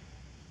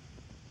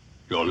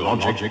 Your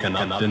logic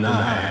cannot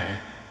deny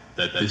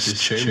that this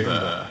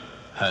chamber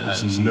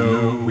has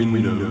no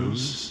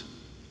windows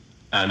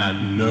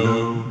and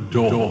no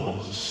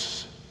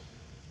doors,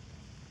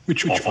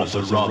 which offers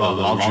a rather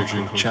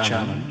logical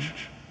challenge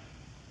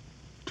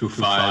to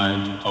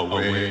find a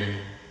way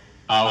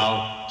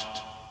out.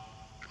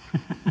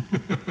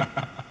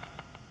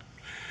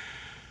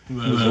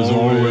 There's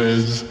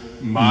always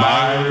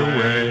my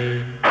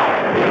way.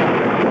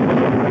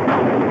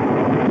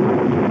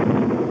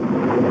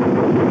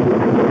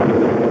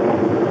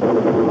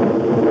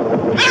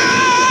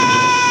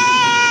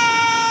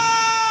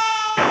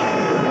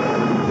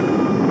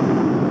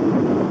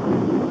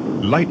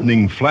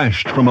 Lightning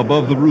flashed from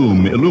above the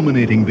room,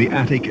 illuminating the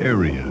attic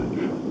area.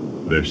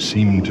 There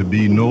seemed to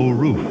be no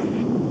roof.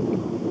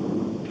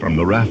 From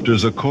the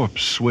rafters, a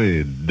corpse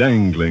swayed,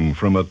 dangling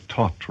from a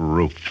taut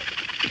rope.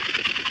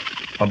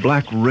 A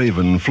black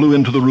raven flew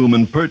into the room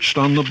and perched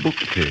on the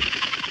bookcase.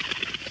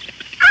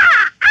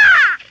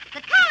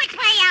 The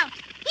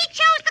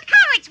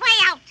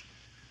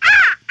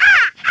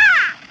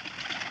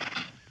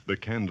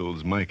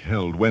candles Mike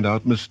held went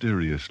out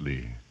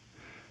mysteriously.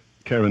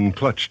 Karen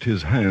clutched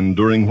his hand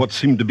during what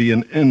seemed to be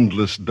an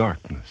endless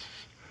darkness.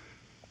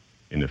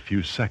 In a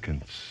few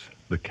seconds,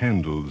 the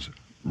candles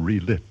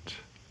relit.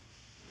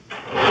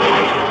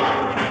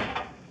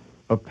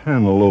 A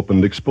panel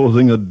opened,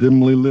 exposing a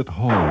dimly lit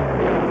hall.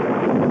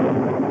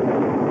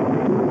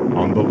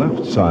 On the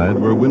left side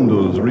were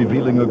windows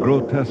revealing a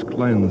grotesque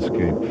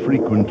landscape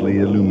frequently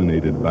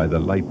illuminated by the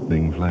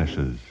lightning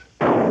flashes.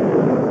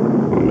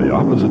 On the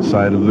opposite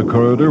side of the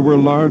corridor were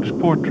large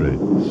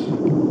portraits.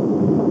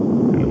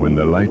 And when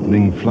the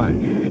lightning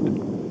flashed,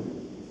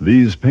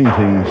 these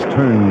paintings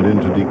turned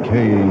into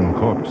decaying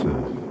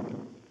corpses.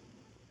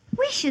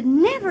 We should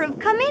never have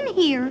come in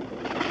here.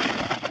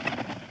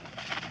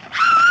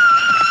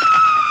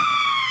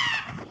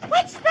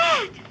 What's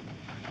that?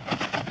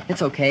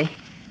 It's okay.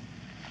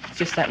 It's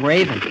just that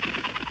raven.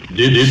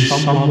 Did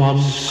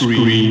someone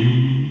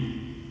scream?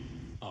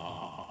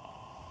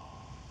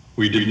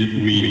 We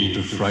didn't mean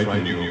to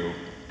frighten you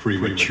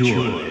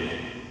prematurely.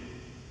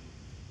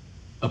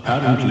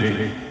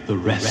 Apparently, the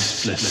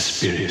restless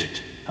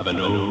spirit of an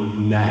old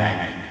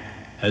nag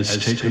has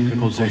taken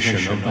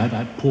possession of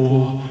that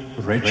poor,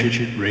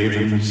 wretched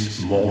raven's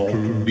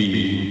mortal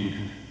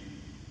being.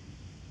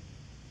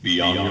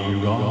 Be on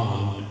your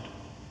guard.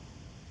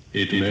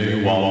 It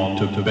may want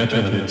to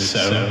better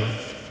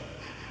itself.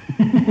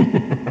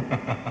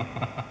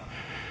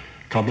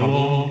 Come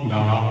along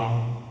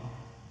now.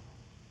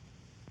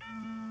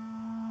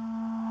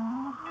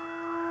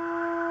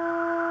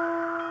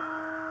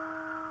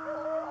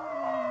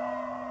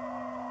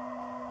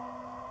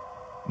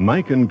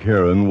 Mike and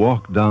Karen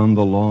walked down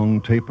the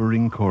long,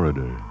 tapering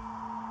corridor.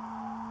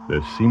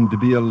 There seemed to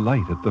be a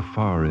light at the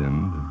far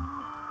end, and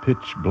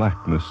pitch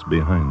blackness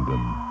behind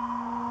them.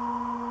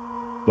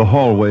 The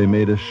hallway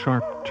made a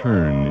sharp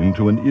turn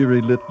into an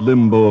eerie-lit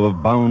limbo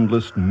of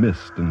boundless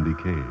mist and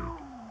decay.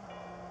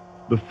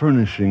 The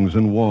furnishings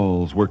and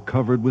walls were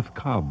covered with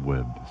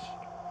cobwebs.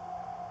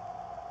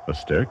 A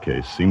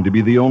staircase seemed to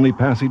be the only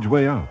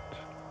passageway out.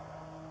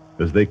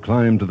 As they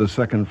climbed to the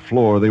second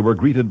floor, they were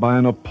greeted by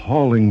an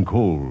appalling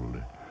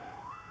cold.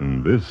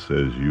 And this,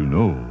 as you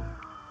know,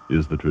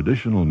 is the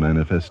traditional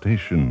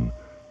manifestation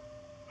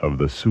of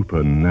the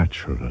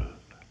supernatural.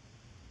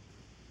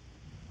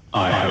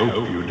 I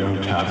hope you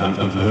don't have an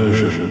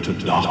aversion to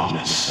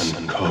darkness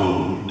and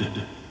cold.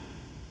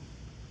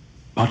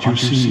 But you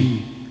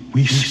see,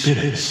 we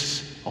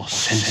spirits are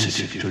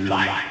sensitive to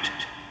light,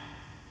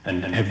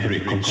 and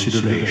every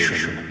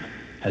consideration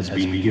has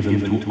been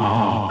given to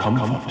our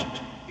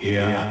comfort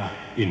here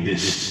in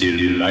this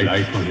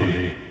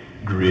delightfully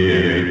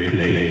dreary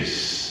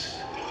place.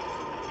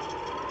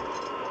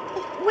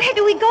 Where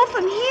do we go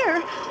from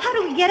here? How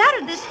do we get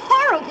out of this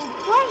horrible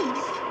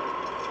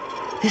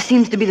place? This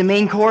seems to be the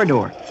main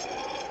corridor.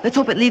 Let's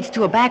hope it leads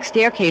to a back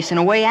staircase and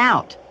a way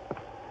out.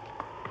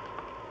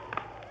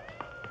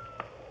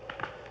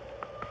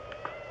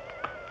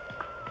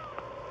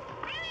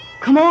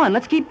 Come on,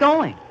 let's keep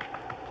going.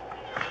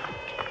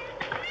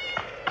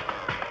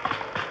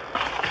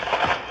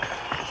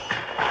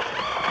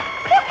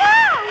 Look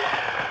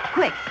out!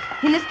 Quick,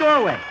 in this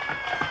doorway.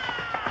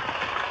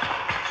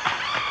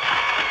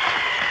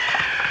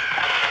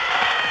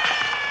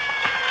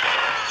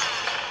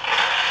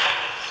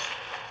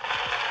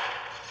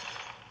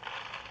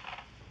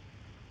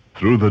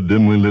 Through the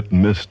dimly lit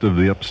mist of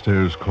the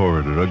upstairs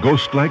corridor, a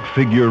ghost-like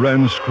figure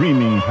ran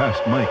screaming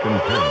past Mike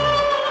and Karen.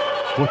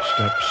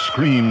 Footsteps,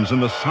 screams,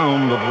 and the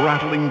sound of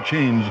rattling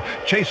chains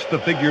chased the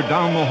figure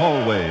down the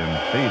hallway and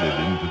faded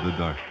into the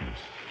darkness.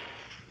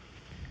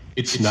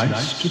 It's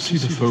nice to see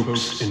the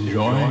folks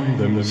enjoying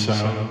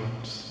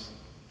themselves.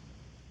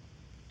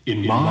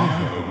 In my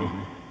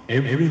home,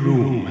 every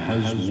room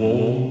has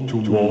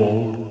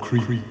wall-to-wall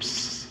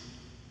creeps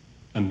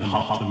and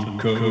hot and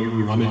cold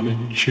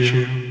running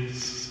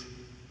chills.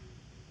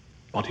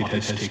 But it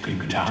has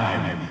taken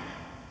time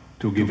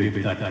to give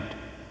it that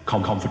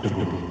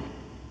comfortable,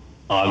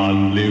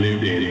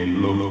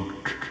 unlived-in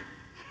look.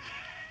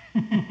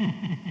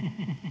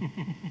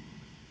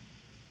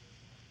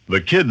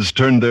 The kids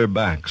turned their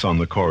backs on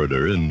the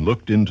corridor and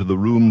looked into the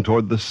room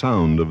toward the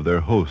sound of their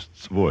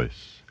host's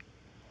voice.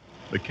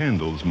 The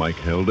candles Mike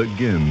held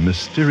again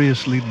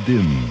mysteriously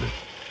dimmed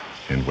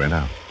and went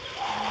out.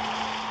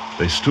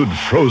 They stood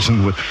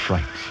frozen with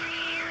fright.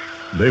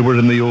 They were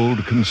in the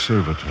old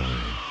conservatory,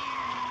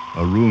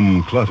 a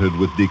room cluttered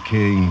with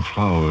decaying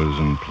flowers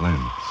and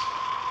plants.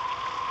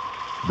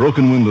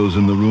 Broken windows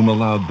in the room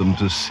allowed them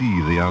to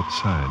see the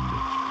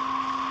outside.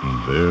 And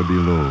there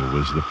below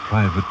was the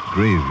private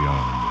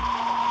graveyard.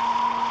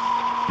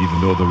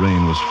 Even though the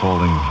rain was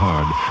falling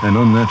hard, an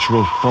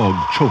unnatural fog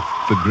choked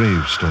the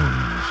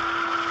gravestones.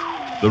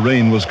 The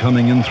rain was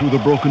coming in through the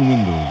broken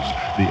windows.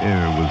 The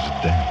air was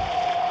damp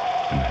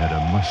and had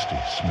a musty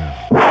smell.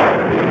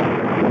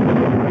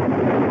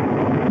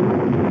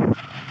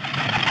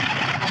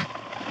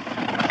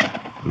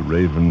 The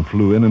raven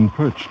flew in and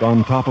perched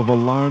on top of a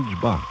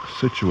large box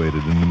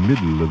situated in the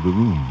middle of the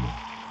room.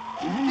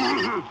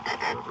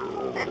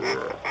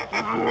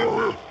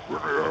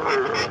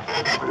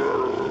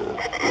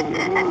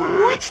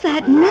 What's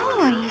that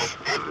noise?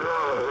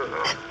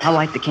 I'll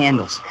light the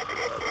candles.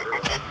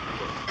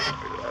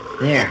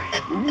 There.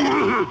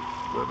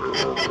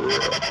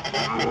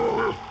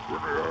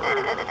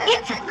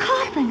 It's a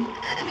coffin.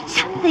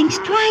 Something's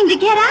trying to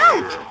get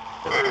out.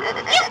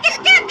 You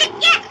disturbed it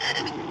yet!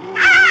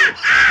 Ah,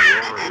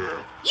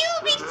 ah!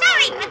 You'll be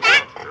sorry for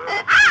that!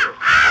 Ah,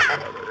 ah!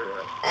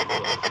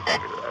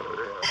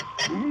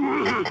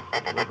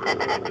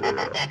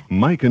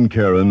 Mike and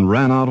Karen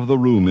ran out of the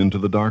room into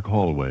the dark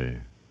hallway.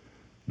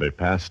 They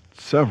passed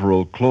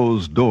several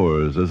closed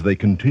doors as they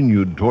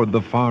continued toward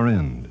the far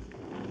end.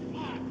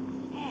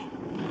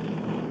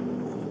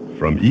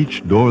 From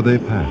each door they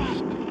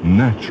passed,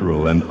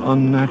 natural and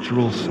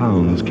unnatural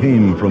sounds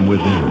came from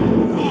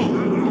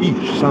within.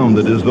 Each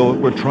sounded as though it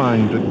were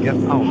trying to get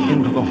out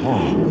into the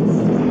hall.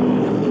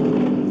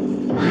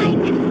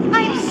 Mike,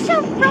 I'm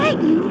so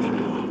frightened.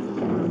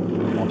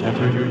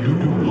 Whatever you do,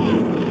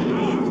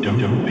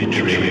 don't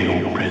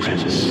betray your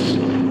presence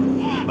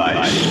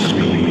by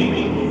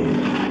screaming.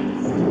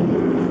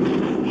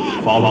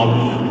 Follow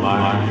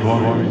my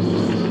voice.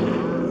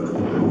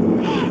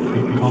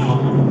 Be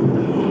calm.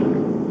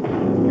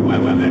 You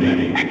have a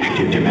very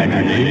active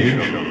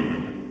imagination.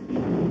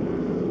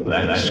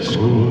 That's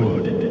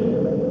good.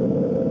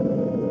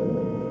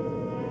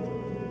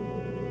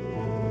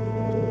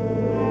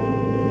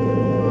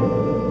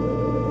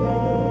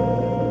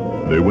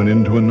 They went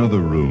into another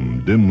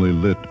room, dimly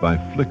lit by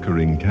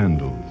flickering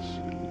candles.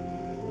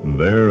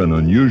 There, an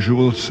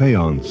unusual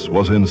seance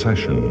was in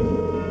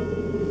session.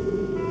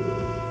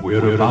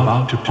 We're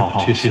about to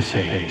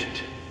participate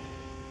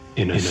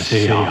in a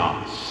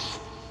seance.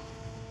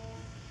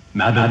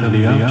 Madame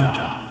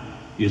Leota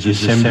is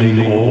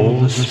assembling all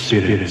the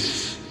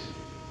spirits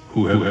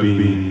who have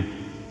been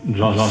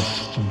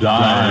just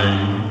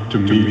dying to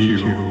meet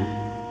you.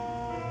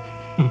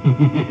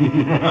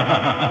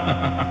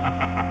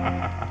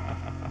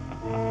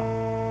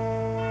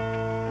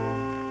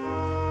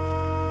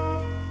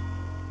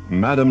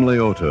 Madame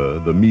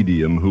Leota, the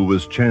medium who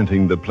was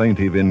chanting the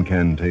plaintive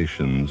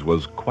incantations,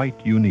 was quite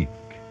unique.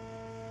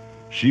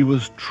 She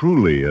was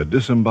truly a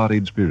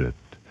disembodied spirit,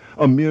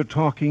 a mere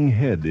talking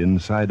head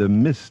inside a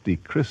misty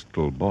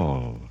crystal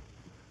ball.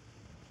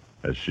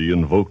 As she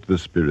invoked the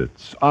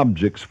spirits,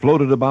 objects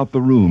floated about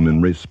the room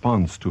in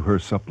response to her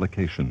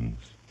supplications.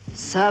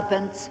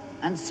 Serpents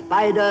and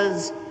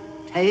spiders,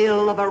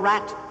 tail of a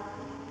rat,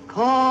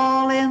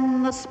 call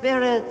in the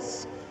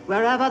spirits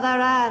wherever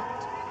they're at.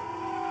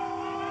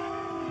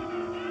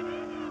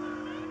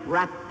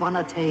 Rap on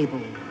a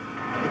table.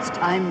 It's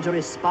time to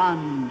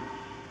respond.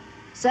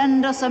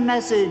 Send us a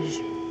message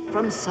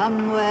from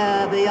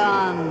somewhere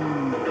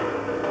beyond.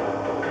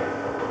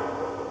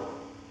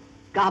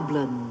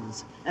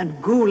 Goblins and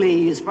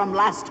ghoulies from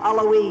last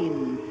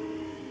Halloween,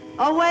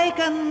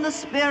 awaken the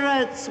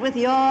spirits with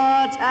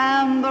your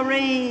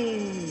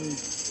tambourine.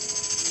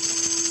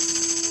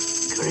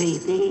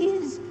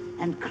 Creepies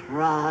and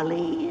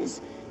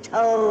crawlies,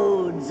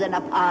 toads in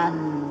a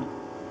pond,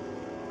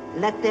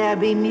 let there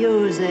be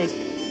music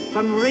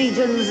from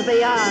regions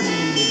beyond.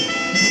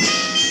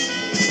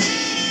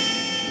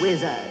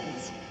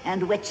 Wizards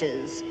and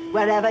witches,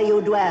 wherever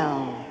you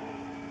dwell,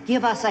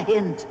 give us a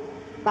hint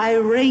by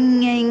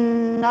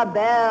ringing a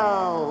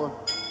bell.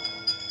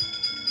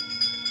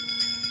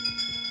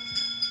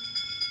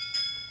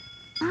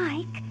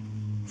 Mike,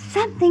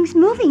 something's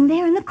moving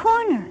there in the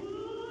corner.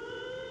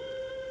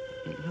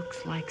 It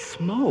looks like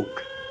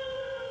smoke.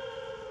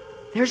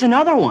 There's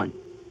another one.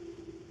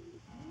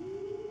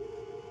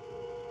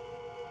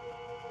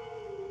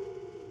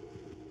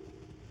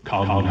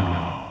 Come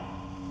now.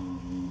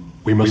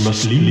 We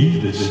must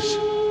leave this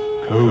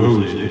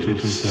cozy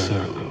little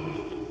circle.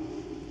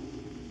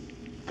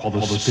 For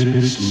the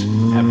spirits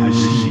have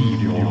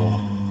received your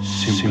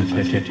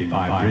sympathetic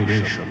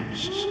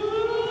vibrations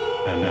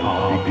and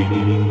are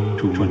beginning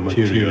to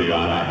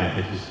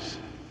materialize.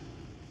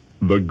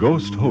 The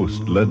ghost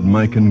host led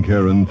Mike and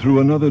Karen through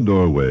another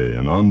doorway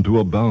and onto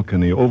a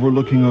balcony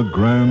overlooking a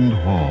grand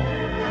hall.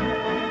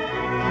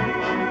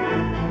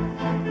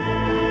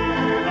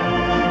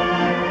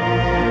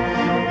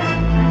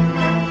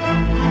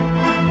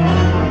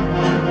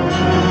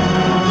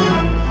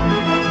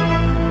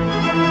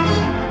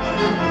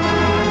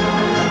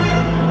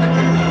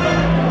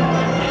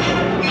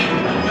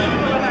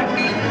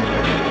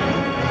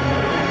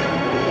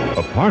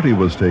 A party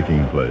was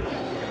taking place.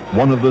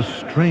 One of the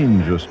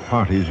strangest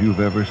parties you've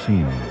ever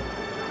seen.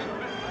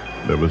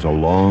 There was a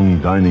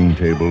long dining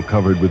table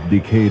covered with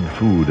decayed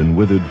food and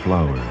withered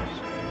flowers.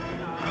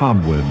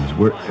 Cobwebs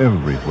were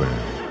everywhere.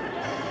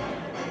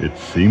 It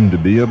seemed to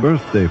be a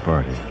birthday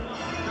party.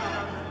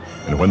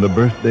 And when the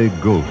birthday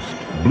ghost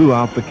blew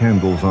out the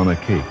candles on a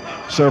cake,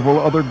 several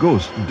other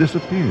ghosts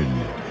disappeared.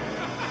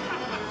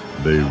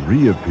 They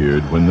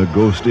reappeared when the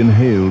ghost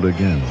inhaled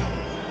again.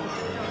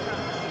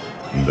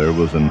 And there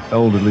was an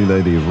elderly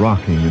lady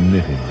rocking and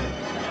knitting.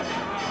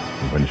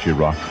 And when she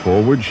rocked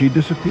forward, she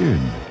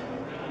disappeared.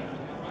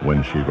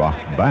 When she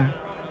rocked back,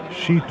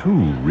 she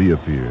too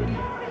reappeared.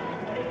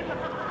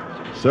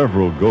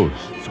 Several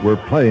ghosts were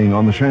playing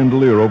on the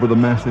chandelier over the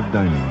massive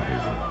dining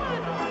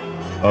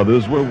table.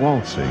 Others were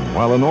waltzing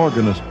while an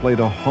organist played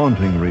a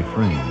haunting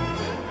refrain.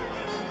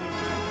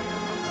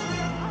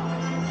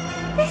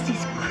 This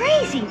is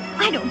crazy.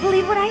 I don't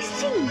believe what I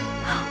see.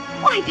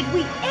 Why did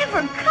we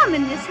ever come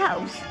in this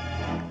house?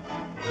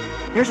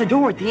 There's a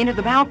door at the end of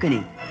the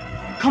balcony.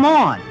 Come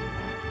on.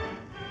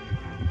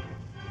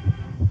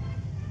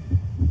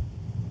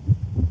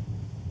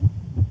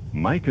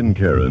 Mike and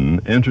Karen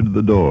entered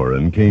the door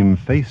and came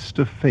face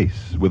to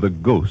face with a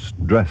ghost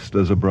dressed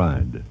as a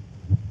bride.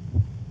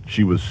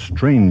 She was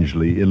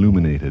strangely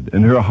illuminated,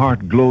 and her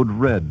heart glowed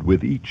red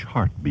with each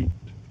heartbeat.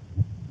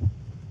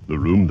 The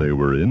room they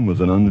were in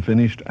was an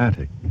unfinished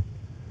attic.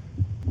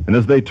 And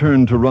as they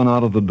turned to run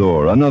out of the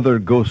door, another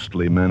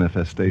ghostly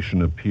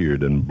manifestation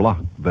appeared and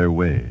blocked their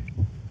way.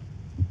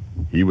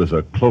 He was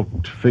a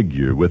cloaked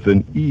figure with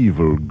an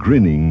evil,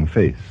 grinning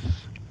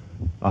face.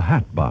 A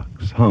hat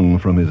box hung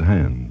from his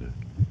hand.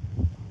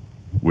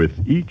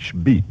 With each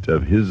beat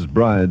of his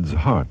bride's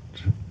heart,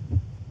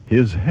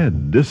 his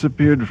head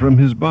disappeared from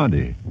his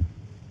body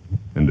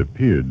and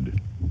appeared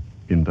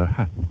in the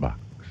hat box.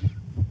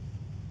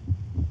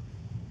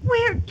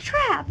 We're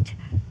trapped.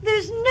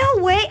 There's no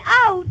way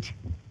out.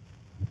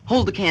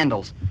 Hold the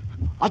candles.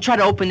 I'll try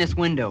to open this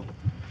window.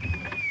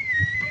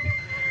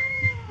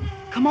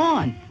 Come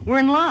on, we're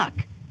in luck.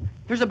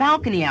 There's a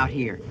balcony out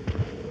here.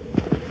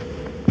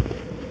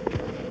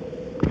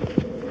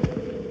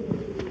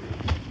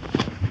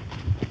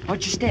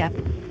 Watch your step.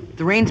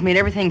 The rain's made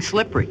everything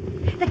slippery.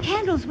 The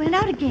candles went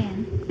out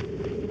again.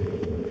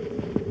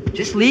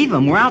 Just leave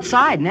them. We're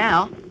outside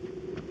now.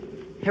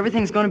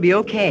 Everything's going to be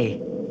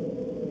okay.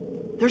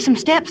 There's some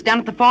steps down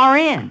at the far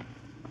end.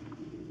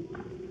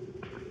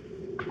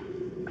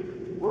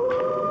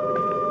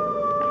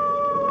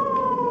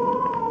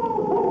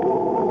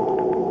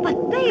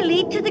 But they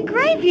lead to the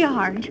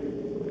graveyard.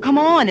 Come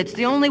on, it's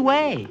the only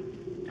way.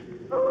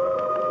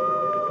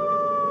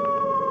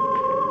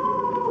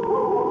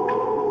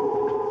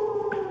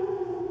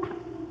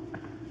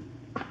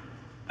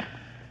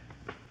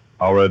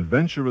 Our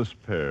adventurous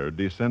pair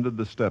descended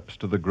the steps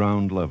to the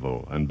ground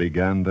level and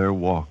began their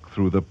walk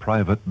through the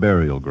private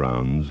burial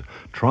grounds,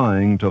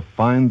 trying to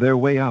find their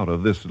way out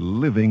of this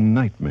living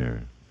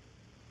nightmare.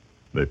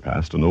 They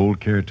passed an old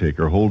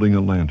caretaker holding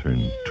a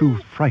lantern, too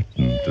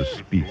frightened to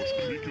speak.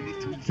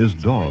 His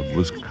dog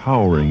was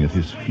cowering at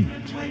his feet,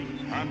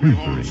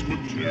 whimpering.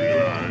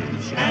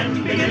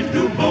 And begin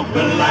to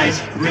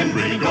vocalize. Grim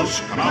ghosts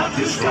come out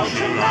to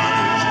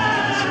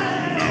socialize.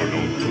 Now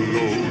don't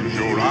close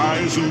your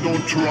eyes and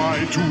don't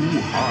try to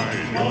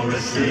hide. You're a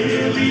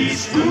silly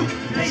spook,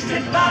 they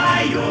sit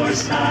by your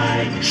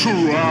side.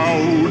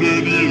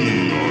 Shrouded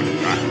in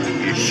a dark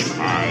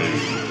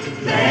disguise.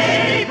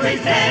 They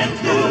pretend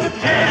to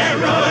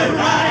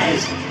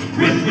terrorize.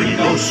 Grim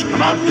ghosts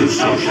come out to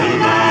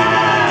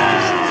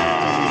socialize.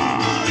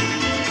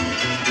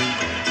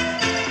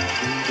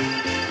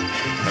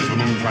 As the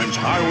moon climbs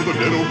high over the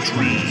dead oak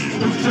trees,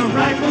 Spooks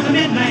arrive for the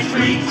midnight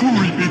spree.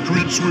 Creepy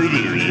creeps with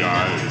eerie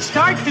eyes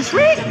Start to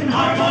shriek and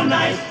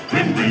harmonize.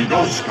 Grim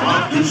ghosts come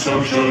out to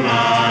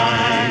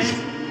socialize.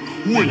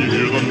 When you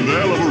hear the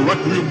knell of a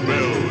requiem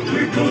bell,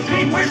 We're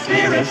dream where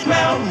spirits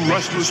dwell.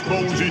 restless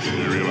bones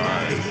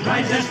etherealize.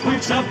 Rise as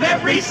spooks of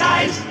every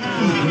size.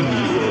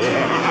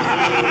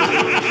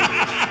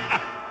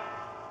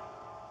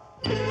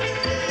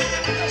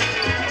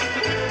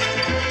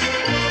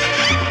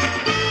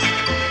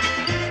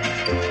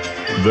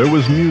 There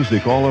was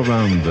music all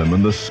around them,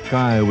 and the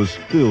sky was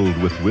filled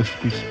with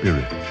wispy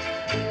spirits.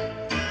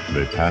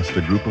 They passed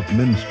a group of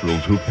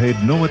minstrels who paid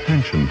no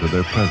attention to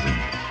their presence.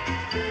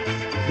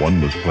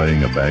 One was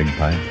playing a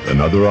bagpipe,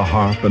 another a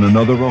harp, and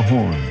another a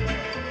horn.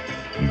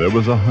 And there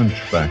was a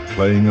hunchback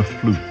playing a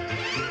flute,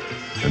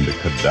 and a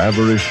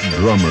cadaverish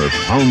drummer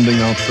pounding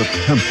out the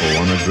tempo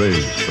on a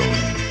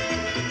gravestone.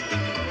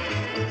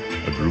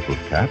 A group of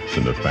cats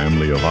and a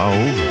family of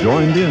owls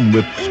joined in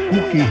with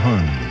spooky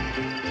huns.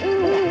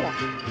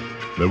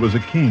 There was a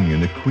king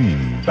and a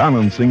queen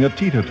balancing a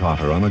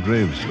teeter-totter on a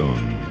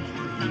gravestone,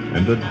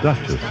 and a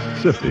duchess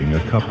sipping a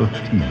cup of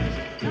tea.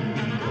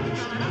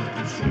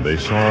 And they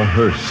saw a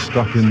hearse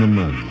stuck in the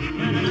mud.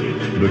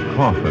 The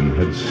coffin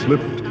had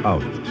slipped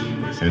out,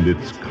 and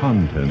its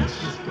contents,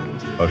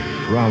 a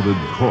shrouded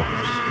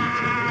corpse,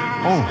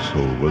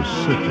 also was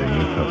sipping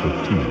a cup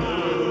of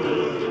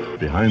tea.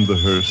 Behind the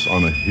hearse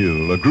on a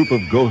hill, a group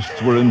of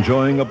ghosts were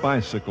enjoying a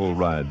bicycle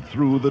ride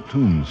through the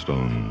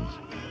tombstones.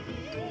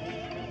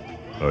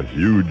 A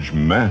huge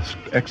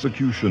masked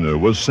executioner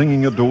was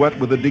singing a duet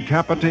with a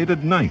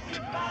decapitated knight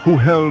who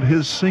held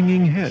his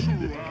singing head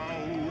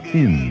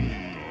in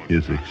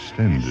his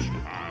extended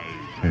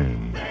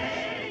hand.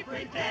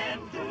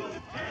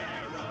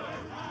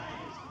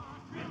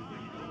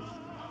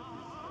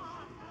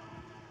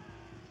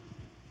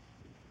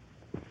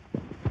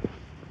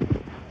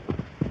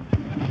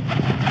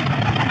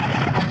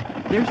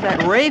 There's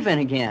that raven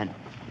again.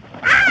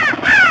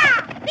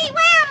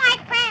 Beware, my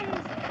friends!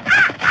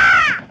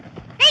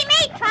 They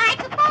may try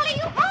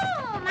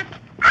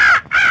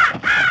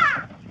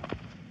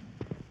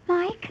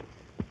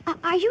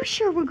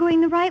sure we're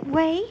going the right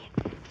way?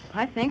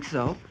 I think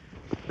so.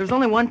 There's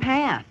only one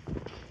path.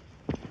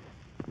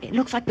 It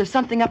looks like there's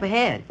something up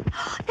ahead.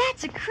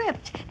 That's a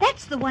crypt.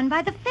 That's the one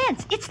by the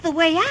fence. It's the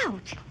way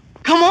out.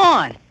 Come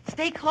on!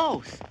 Stay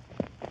close.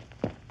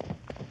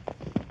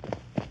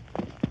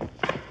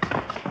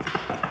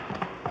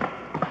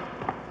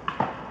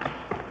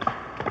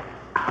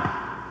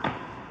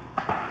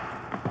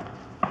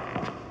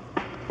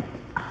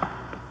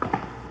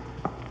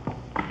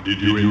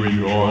 Did you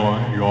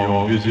enjoy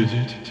your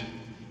visit?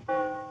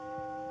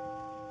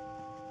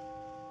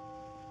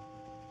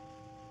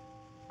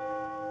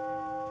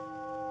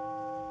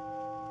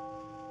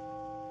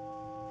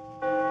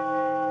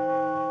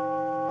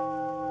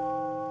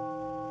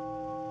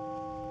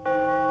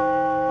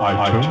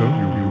 I told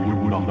you you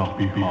would not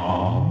be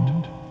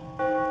harmed.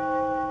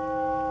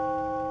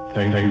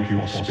 Thank you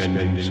for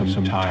spending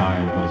some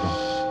time with us.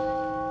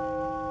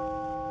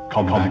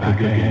 Come back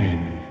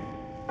again.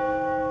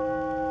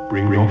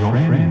 Bring your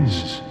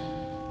friends,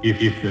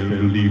 if they'll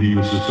believe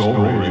the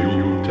story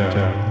you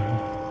tell.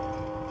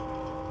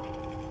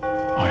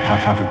 I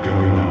have to go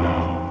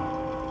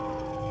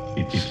now.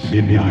 It's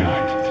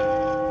midnight.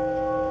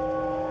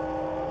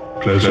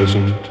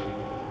 Pleasant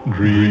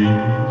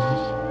dreams.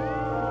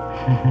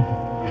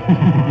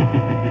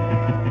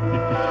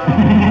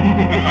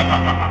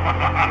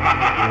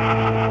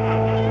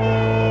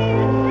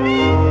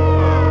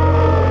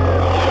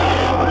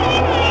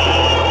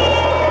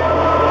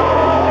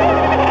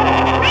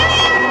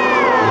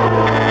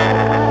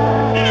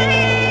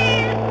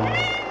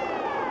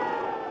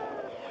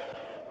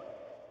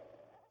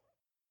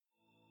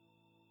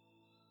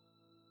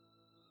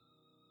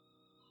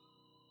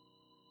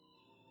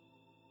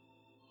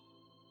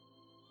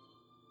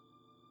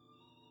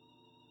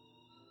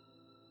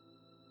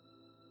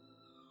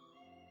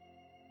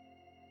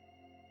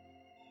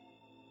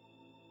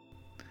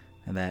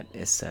 And that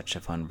is such a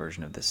fun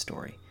version of this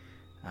story.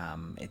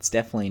 It's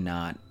definitely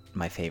not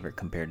my favorite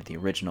compared to the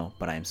original,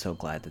 but I am so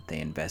glad that they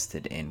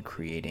invested in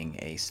creating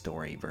a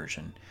story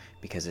version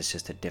because it's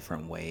just a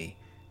different way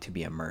to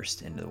be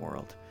immersed into the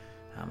world.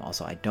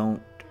 Also, I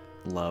don't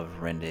love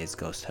Rende's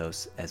Ghost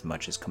Host as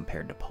much as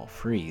compared to Paul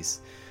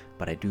Frees,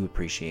 but I do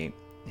appreciate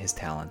his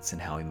talents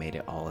and how he made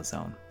it all his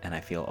own, and I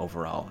feel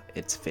overall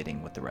it's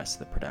fitting with the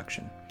rest of the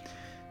production.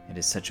 It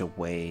is such a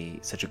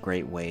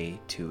great way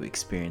to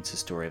experience the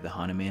story of the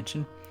Haunted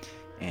Mansion,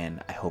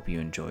 and I hope you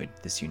enjoyed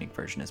this unique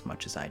version as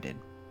much as I did.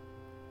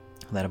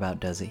 That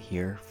about does it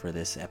here for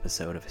this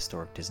episode of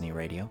Historic Disney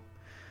Radio.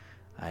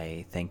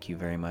 I thank you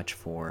very much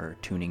for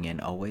tuning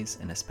in always,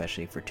 and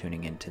especially for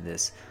tuning into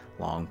this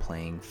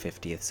long-playing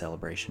 50th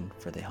celebration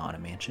for the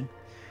Haunted Mansion.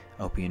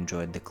 I hope you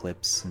enjoyed the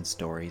clips and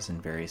stories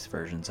and various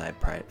versions I've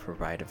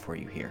provided for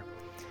you here.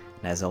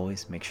 And as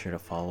always, make sure to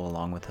follow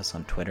along with us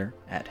on Twitter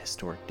at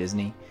Historic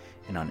Disney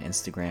and on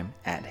Instagram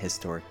at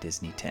Historic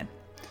Disney 10.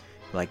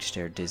 We like to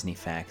share Disney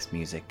facts,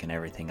 music, and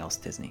everything else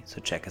Disney,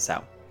 so check us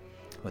out.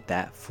 With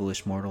that,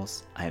 foolish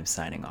mortals, I am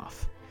signing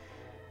off.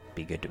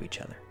 Be good to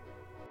each other.